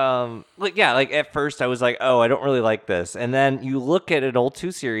more like at first I was like, oh, I don't really like this. And then you look at an old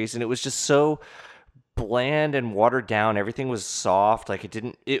 2 series and it was just so bland and watered down. Everything was soft. Like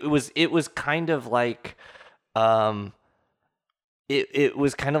it was kind of like um it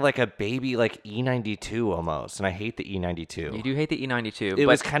was kind of like a baby like E92 almost. And I hate the E92. You do hate the E92, It but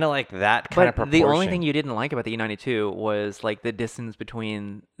was kind of like that kind of but proportion. the only thing you didn't like about the E92 was like the distance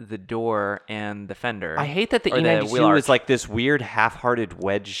between the door and the fender. I hate that the or wheel E92 is arch. like this weird half-hearted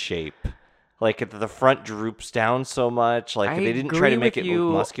wedge shape. Like the front droops down so much. Like I they didn't try to agree make with it you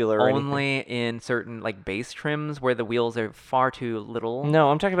look muscular or anything. only in certain like base trims where the wheels are far too little.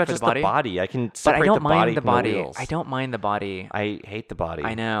 No, I'm talking about for just the body. the body. I can But separate I don't the body mind the from body. the wheels. I don't mind the body. I hate the body.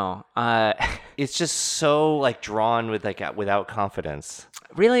 I know. It's just so like drawn with like without confidence.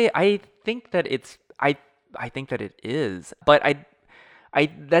 Really, I think that it's I think that it is, but I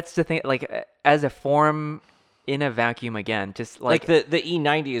that's the thing. Like as a form in a vacuum, again, just Like the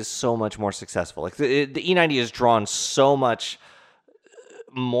E90 is so much more successful. Like the E90 is drawn so much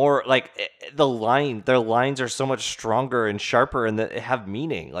more. Like their lines are so much stronger and sharper, and that have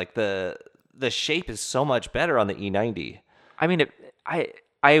meaning. Like the shape is so much better on the E90. I mean,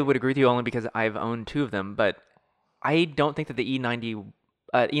 I would agree with you only because I've owned 2 of them, but I don't think that the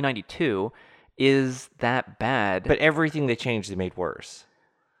E92 is that bad. But everything they changed, they made worse.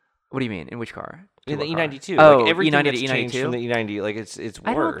 What do you mean? In which car? To In the what car? E92, Oh, like everything E90 to that's changed E92? from the E90, like it's worse.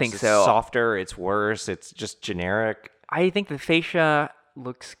 I don't think It's so. softer. It's worse. It's just generic. I think the fascia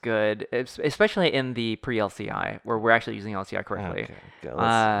looks good, especially in the pre-LCI, where we're actually using LCI correctly.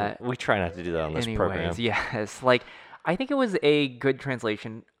 Okay, we try not to do that on this program. Anyways, yes. Like, I think it was a good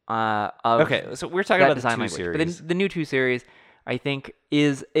translation of Okay, so we're talking that about the design 2 language. series. But the new 2 series, I think,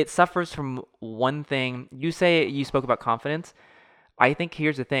 it suffers from one thing. You say you spoke about confidence. I think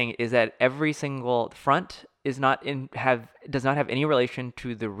here's the thing: is that every single front does not have any relation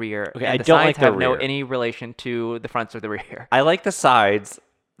to the rear. Okay, and I the don't sides like the have no rear. any relation to the fronts or the rear. I like the sides.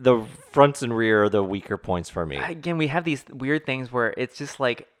 The fronts and rear are the weaker points for me. Again, we have these weird things where it's just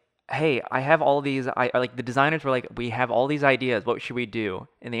like, hey, I have all these. I like the designers were like, we have all these ideas. What should we do?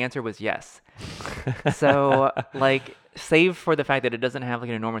 And the answer was yes. So like, save for the fact that it doesn't have like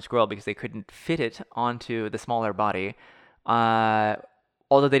an enormous grill because they couldn't fit it onto the smaller body.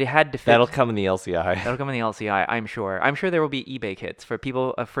 Although they had to fit. That'll come in the LCI. That'll come in the LCI, I'm sure. I'm sure there will be eBay kits for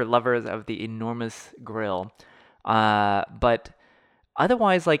people, for lovers of the enormous grill. But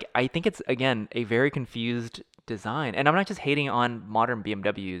otherwise, like, I think it's, again, a very confused design. And I'm not just hating on modern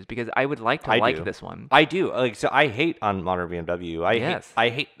BMWs because I would like to like do. this one. I do. Like, so I hate on modern BMW. Yes. I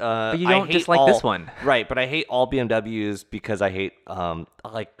hate. But you I don't hate dislike this one. Right, but I hate all BMWs because I hate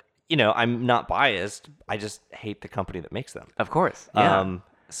like. I'm not biased. I just hate the company that makes them. Of course. Yeah.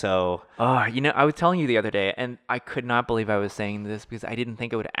 So. Oh, I was telling you the other day, and I could not believe I was saying this because I didn't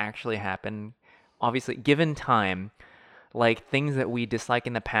think it would actually happen. Obviously, given time, like things that we dislike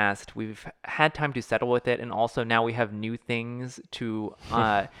in the past, we've had time to settle with it, and also now we have new things to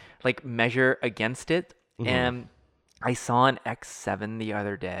like measure against it. Mm-hmm. And I saw an X7 the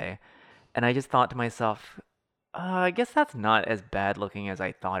other day, and I just thought to myself, I guess that's not as bad looking as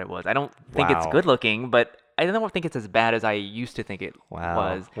I thought it was. I don't think it's Wow. good looking, but I don't think it's as bad as I used to think it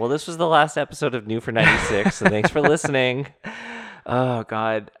was. Well, this was the last episode of New for 96, so thanks for listening. Oh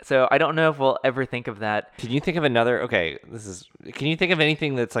God. So I don't know if we'll ever think of that. Can you think of another? Okay, Can you think of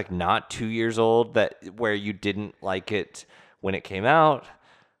anything that's like not 2 years old where you didn't like it when it came out,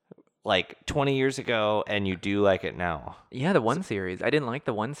 like 20 years ago, and you do like it now? Yeah, the 1 Series. I didn't like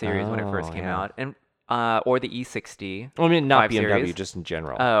the 1 Series when it first came yeah. out, and or the E60. Well, I mean, not 5 BMW, Series. just in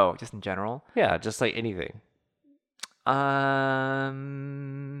general. Oh, just in general. Yeah, just like anything.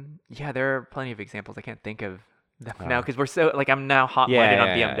 Yeah, there are plenty of examples. I can't think of them now because we're so like I'm now hot-minded on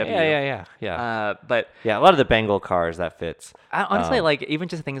BMW. Yeah. But Yeah, a lot of the Bengal cars that fits. honestly, like even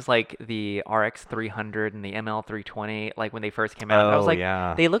just things like the RX 300 and the ML 320, like when they first came out, I was Oh, like,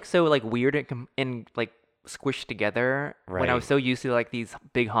 yeah. they look so like weird and like squished together. When I was Right. so used to like these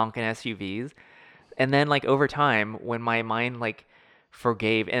big honking SUVs, and then like over time, when my mind like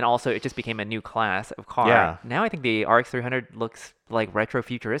forgave, and also it just became a new class of car. Yeah. Now I think the RX 300 looks like retro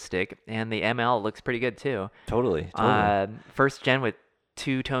futuristic, and the ML looks pretty good too. Totally. First gen with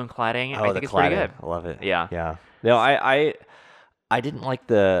 2-tone cladding. I the think it's pretty cladding. good. I love it. Yeah. Yeah. No, I didn't like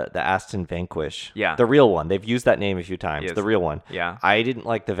the Aston Vanquish. Yeah. The real one. They've used that name a few times. Yes. The real one. Yeah. I didn't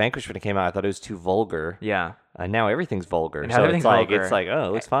like the Vanquish when it came out. I thought it was too vulgar. Yeah. Now everything's vulgar. Now So everything's it's vulgar. like, oh,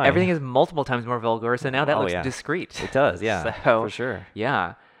 it looks fine. Everything is multiple times more vulgar, so now that Oh, looks yeah. discreet. It does, yeah. So, for sure.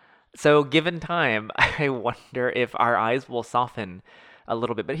 Yeah. So given time, I wonder if our eyes will soften a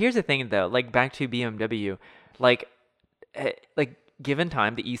little bit. But here's the thing, though. Like back to BMW, like like given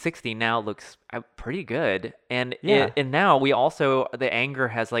time, the E60 now looks pretty good, and Yeah. now we also the anger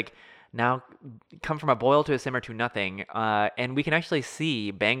has like now come from a boil to a simmer to nothing, and we can actually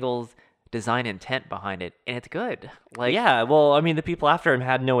see Bangle's design intent behind it, and it's good. Like Yeah, well, I mean, the people after him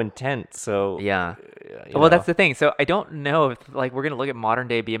had no intent, so yeah. you Well, know. that's the thing. So I don't know if like we're gonna look at modern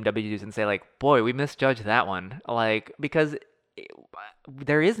day BMWs and say like, boy, we misjudged that one. Like because it-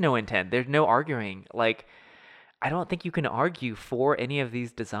 there is no intent. There's no arguing. Like I don't think you can argue for any of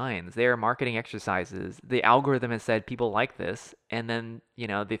these designs. They are marketing exercises. The algorithm has said people like this, and then the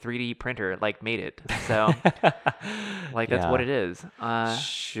 3D printer like made it. So like that's what Yeah. it is.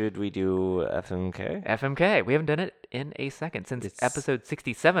 Should we do FMK? FMK. We haven't done it in a second since It's episode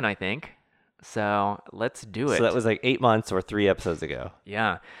 67, I think. So let's do so that it. was like 8 months or 3 episodes ago.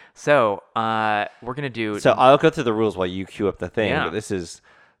 Yeah. So we're gonna do So I'll go through the rules while you queue up the thing. yeah. But this is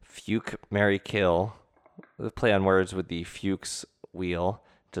Fuke, Marry, Kill. The play on words with the Fuchs wheel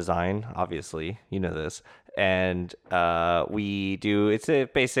design. Obviously, you know this, and it's a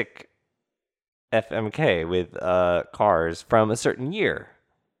basic FMK with cars from a certain year,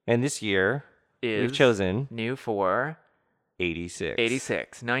 and this year we've Is chosen new for 86.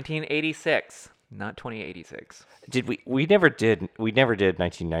 1986, not 2086. Did we never did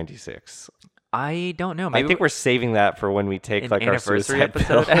 1996. I don't know. I Maybe think we're saving that for when we take an like our anniversary suicide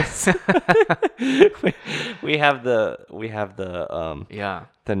episode. pills. we have the Yeah.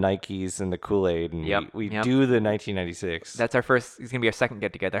 the Nikes and the Kool-Aid, and Yep, we yep. do the 1996. That's our first. It's gonna be our second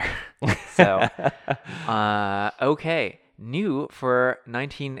get together. So, okay, new for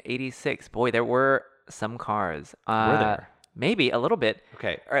 1986. Boy, there were some cars. Were there? Maybe a little bit.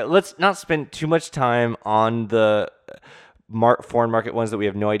 Okay, all right. Let's not spend too much time on the foreign market ones that we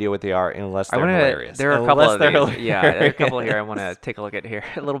have no idea what they are unless they're hilarious. There are a couple Unless of they're these. Yeah, there are a couple hilarious. here. I want to take a look at here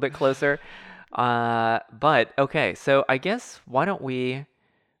a little bit closer. But okay, so I guess why don't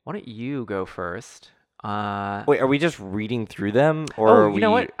you go first? Wait, are we just reading through them, or Oh, are you know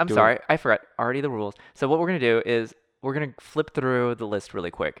we what? I'm doing- sorry. I forgot already the rules. So what we're going to do is we're going to flip through the list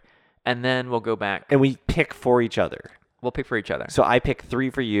really quick, and then we'll go back. And we pick for each other. We'll pick for each other. So I pick 3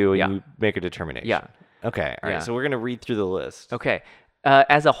 for you, and Yeah. you make a determination. Yeah. Okay. All right. Yeah. So we're gonna read through the list. Okay.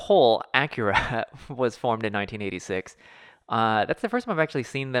 As a whole, Acura was formed in 1986. That's the first time I've actually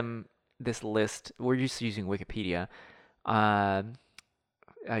seen this list. We're just using Wikipedia.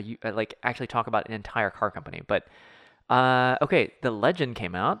 Like actually talk about an entire car company. But okay, the Legend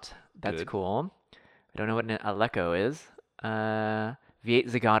came out. That's Good. cool. I don't know what an Aleco is. V8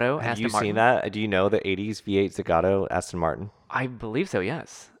 Zagato, Have Aston you Martin. seen that? Do you know the 80s V8 Zagato Aston Martin? I believe so.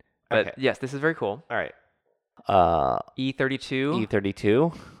 Yes. But Okay. yes, this is very cool. All right. E32,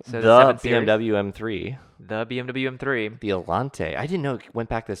 E32, So the the 7 Series? BMW M3, the BMW M3. the Elante. I didn't know it went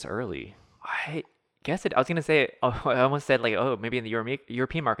back this early. I guess it. I was gonna say. Oh, I almost said like, oh, maybe in the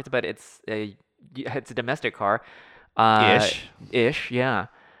European markets, but it's a domestic car. Ish. Ish. Yeah.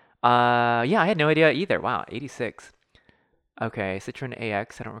 Yeah. I had no idea either. Wow. 86. Okay. Citroen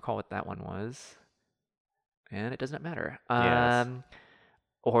AX. I don't recall what that one was, and it does not matter. Yes.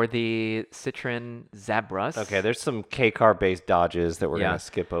 Or the Citroen Zabras. Okay, there's some K car based Dodges that we're Yeah. gonna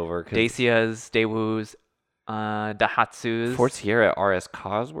skip over. Dacias, Daewoo's, Daihatsus. Ford Sierra RS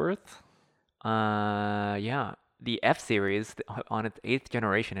Cosworth. Yeah, the F Series on its 8th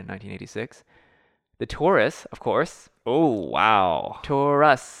generation in 1986. The Taurus, of course. Oh wow,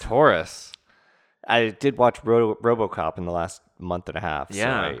 Taurus. I did watch RoboCop in the last month and a half.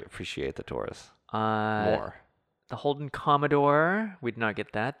 Yeah. So I appreciate the Taurus more. The Holden Commodore. We did not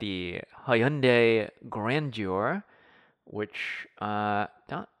get that. The Hyundai Grandeur, which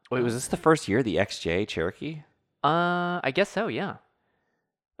Wait, was this the first year the XJ Cherokee? I guess so. Yeah.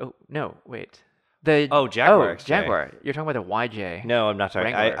 Oh no, wait. Jaguar XJ. Jaguar. You're talking about the YJ. No, I'm not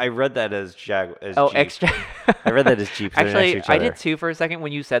talking. Wrangler. I read that as Oh, Jeep. extra. I read that as Jeep. They're next to Actually, each I other. did too for a second.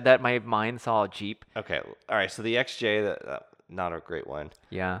 When you said that, my mind saw a Jeep. Okay, all right. So the XJ, not a great one.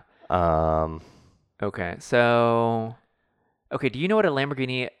 Yeah. Um, Okay. So. Okay. Do you know what a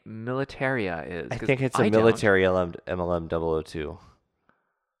Lamborghini Militaria is? I 'Cause think it's a don't. military MLM 002.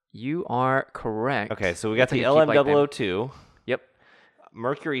 You are correct. Okay, so we got That's the like a Jeep-like LM thing. 002, Yep.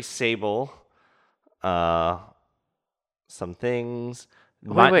 Mercury Sable, some things.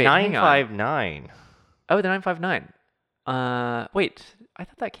 Wait, hang on. 959. Oh, the 959. Wait. I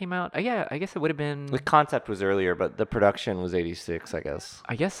thought that came out. Yeah, I guess it would have been. The concept was earlier, but the production was 86, I guess.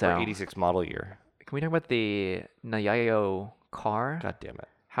 I guess Or so. 86 model year. Can we talk about the Nayayo car? God damn it.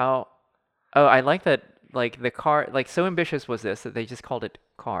 How? Oh, I like that. Like the car. Like so ambitious was this that they just called it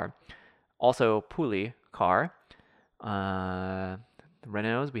car. Also, Puli car.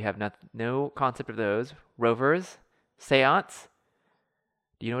 Renaults, we have no concept of those. Rovers, Seats.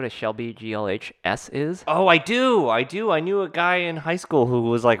 Do you know what a Shelby GLHS is? Oh, I do. I knew a guy in high school who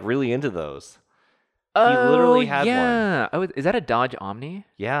was like really into those. He literally had one. Yeah. Oh, is that a Dodge Omni?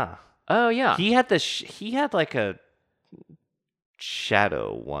 Yeah. Oh, yeah. He had he had like a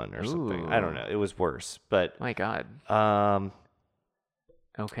Shadow one or something. I don't Ooh. know. It was worse, but My God. um,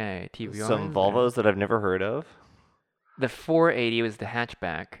 Okay. TVR. some Volvos that I've never heard of. The 480 was the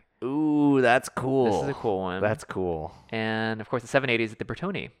hatchback. Ooh, that's cool. This is a cool one. That's cool. And of course, the 780 is the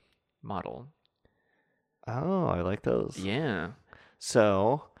Bertoni model. Oh, I like those. Yeah.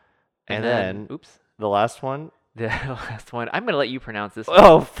 So, and then oops, the last one. the last one. I'm gonna let you pronounce this.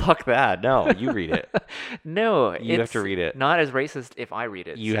 Oh, fuck that. No, you read it. No, You have it's to read it. Not as racist if I read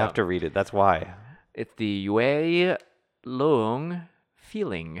it. You so. have to read it. That's why. It's the Yue Long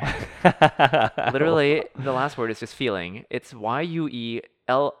feeling. Literally, the last word is just feeling. It's YUELOONG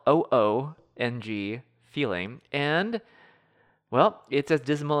feeling, and well, it's as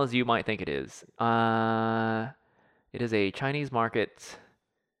dismal as you might think it is. It is a Chinese market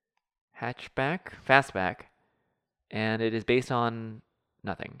fastback, and it is based on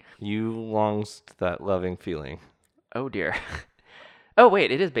nothing. You lost that loving feeling. Oh dear. Oh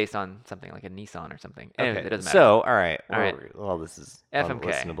wait, it is based on something like a Nissan or something. Anyways, it doesn't matter. So, all right. All right. Well, this is FMK.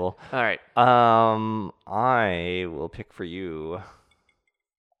 unlistenable. All right. I will pick for you.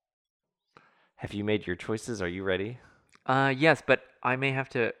 Have you made your choices? Are you ready? Yes, but I may have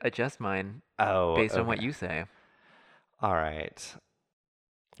to adjust mine Oh, based on what okay. you say. All right.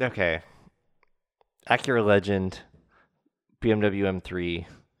 Okay. Acura Legend, BMW M3,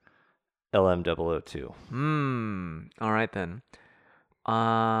 LM002. All right then.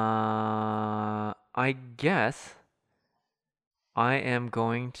 I guess I am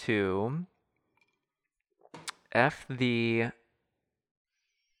going to F the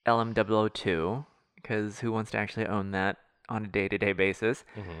LM002 because who wants to actually own that on a day-to-day basis?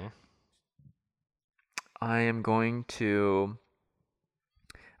 Mm-hmm. I am going to.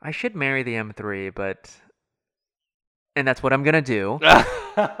 I should marry the M3, and that's what I'm gonna do. And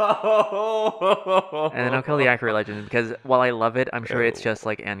then I'll kill the Acura Legend because while I love it, I'm sure it's just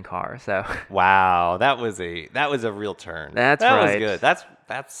like NCAR. So Wow, that was a real turn. That's that right. was good. That's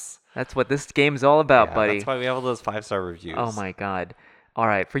that's what this game's all about, yeah, buddy. That's why we have all those 5-star reviews. Oh my God! All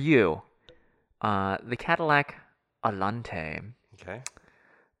right, for you, the Cadillac Alante, Okay.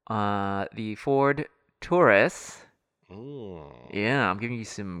 the Ford Taurus. Ooh. Yeah, I'm giving you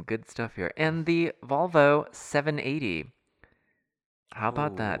some good stuff here, and the Volvo 780. How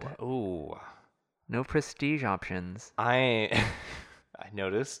about that? Ooh. No prestige options. I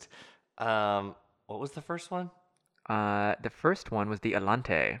noticed. What was the first one? The first one was the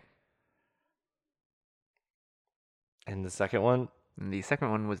Alante, And the second one? and the second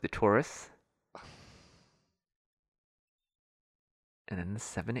one was the Taurus, and then the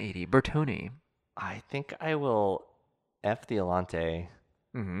 780 Bertoni. I think I will F the Alante,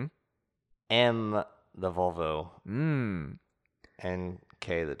 Mm-hmm. M the Volvo, Mm. and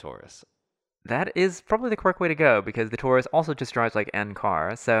K the Taurus. That is probably the correct way to go because the Taurus also just drives like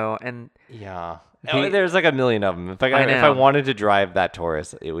NCAR. So, and Yeah. The- There's like a million of them. If I know. wanted to drive that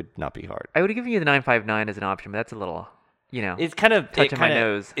Taurus, it would not be hard. I would have given you the 959 as an option, but that's a little, It's kind of touching my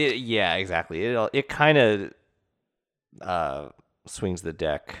nose. Yeah, exactly. It kind of swings the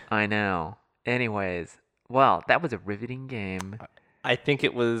deck. I know. Anyways, well, that was a riveting game. I think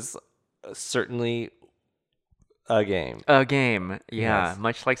it was certainly a game. A game, yeah. Yes.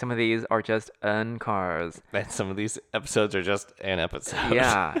 Much like some of these are just NCARs. And some of these episodes are just an episode.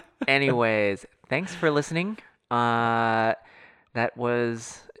 Yeah. Anyways, thanks for listening. That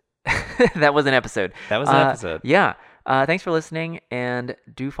was that was an episode. That was an episode. Yeah. Thanks for listening, and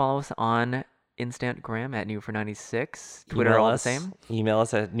do follow us on Instagram at New496. Twitter all the same. Email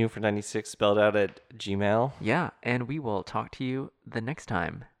us at new496 spelled out at Gmail. Yeah, and we will talk to you the next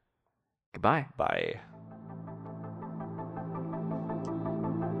time. Goodbye. Bye.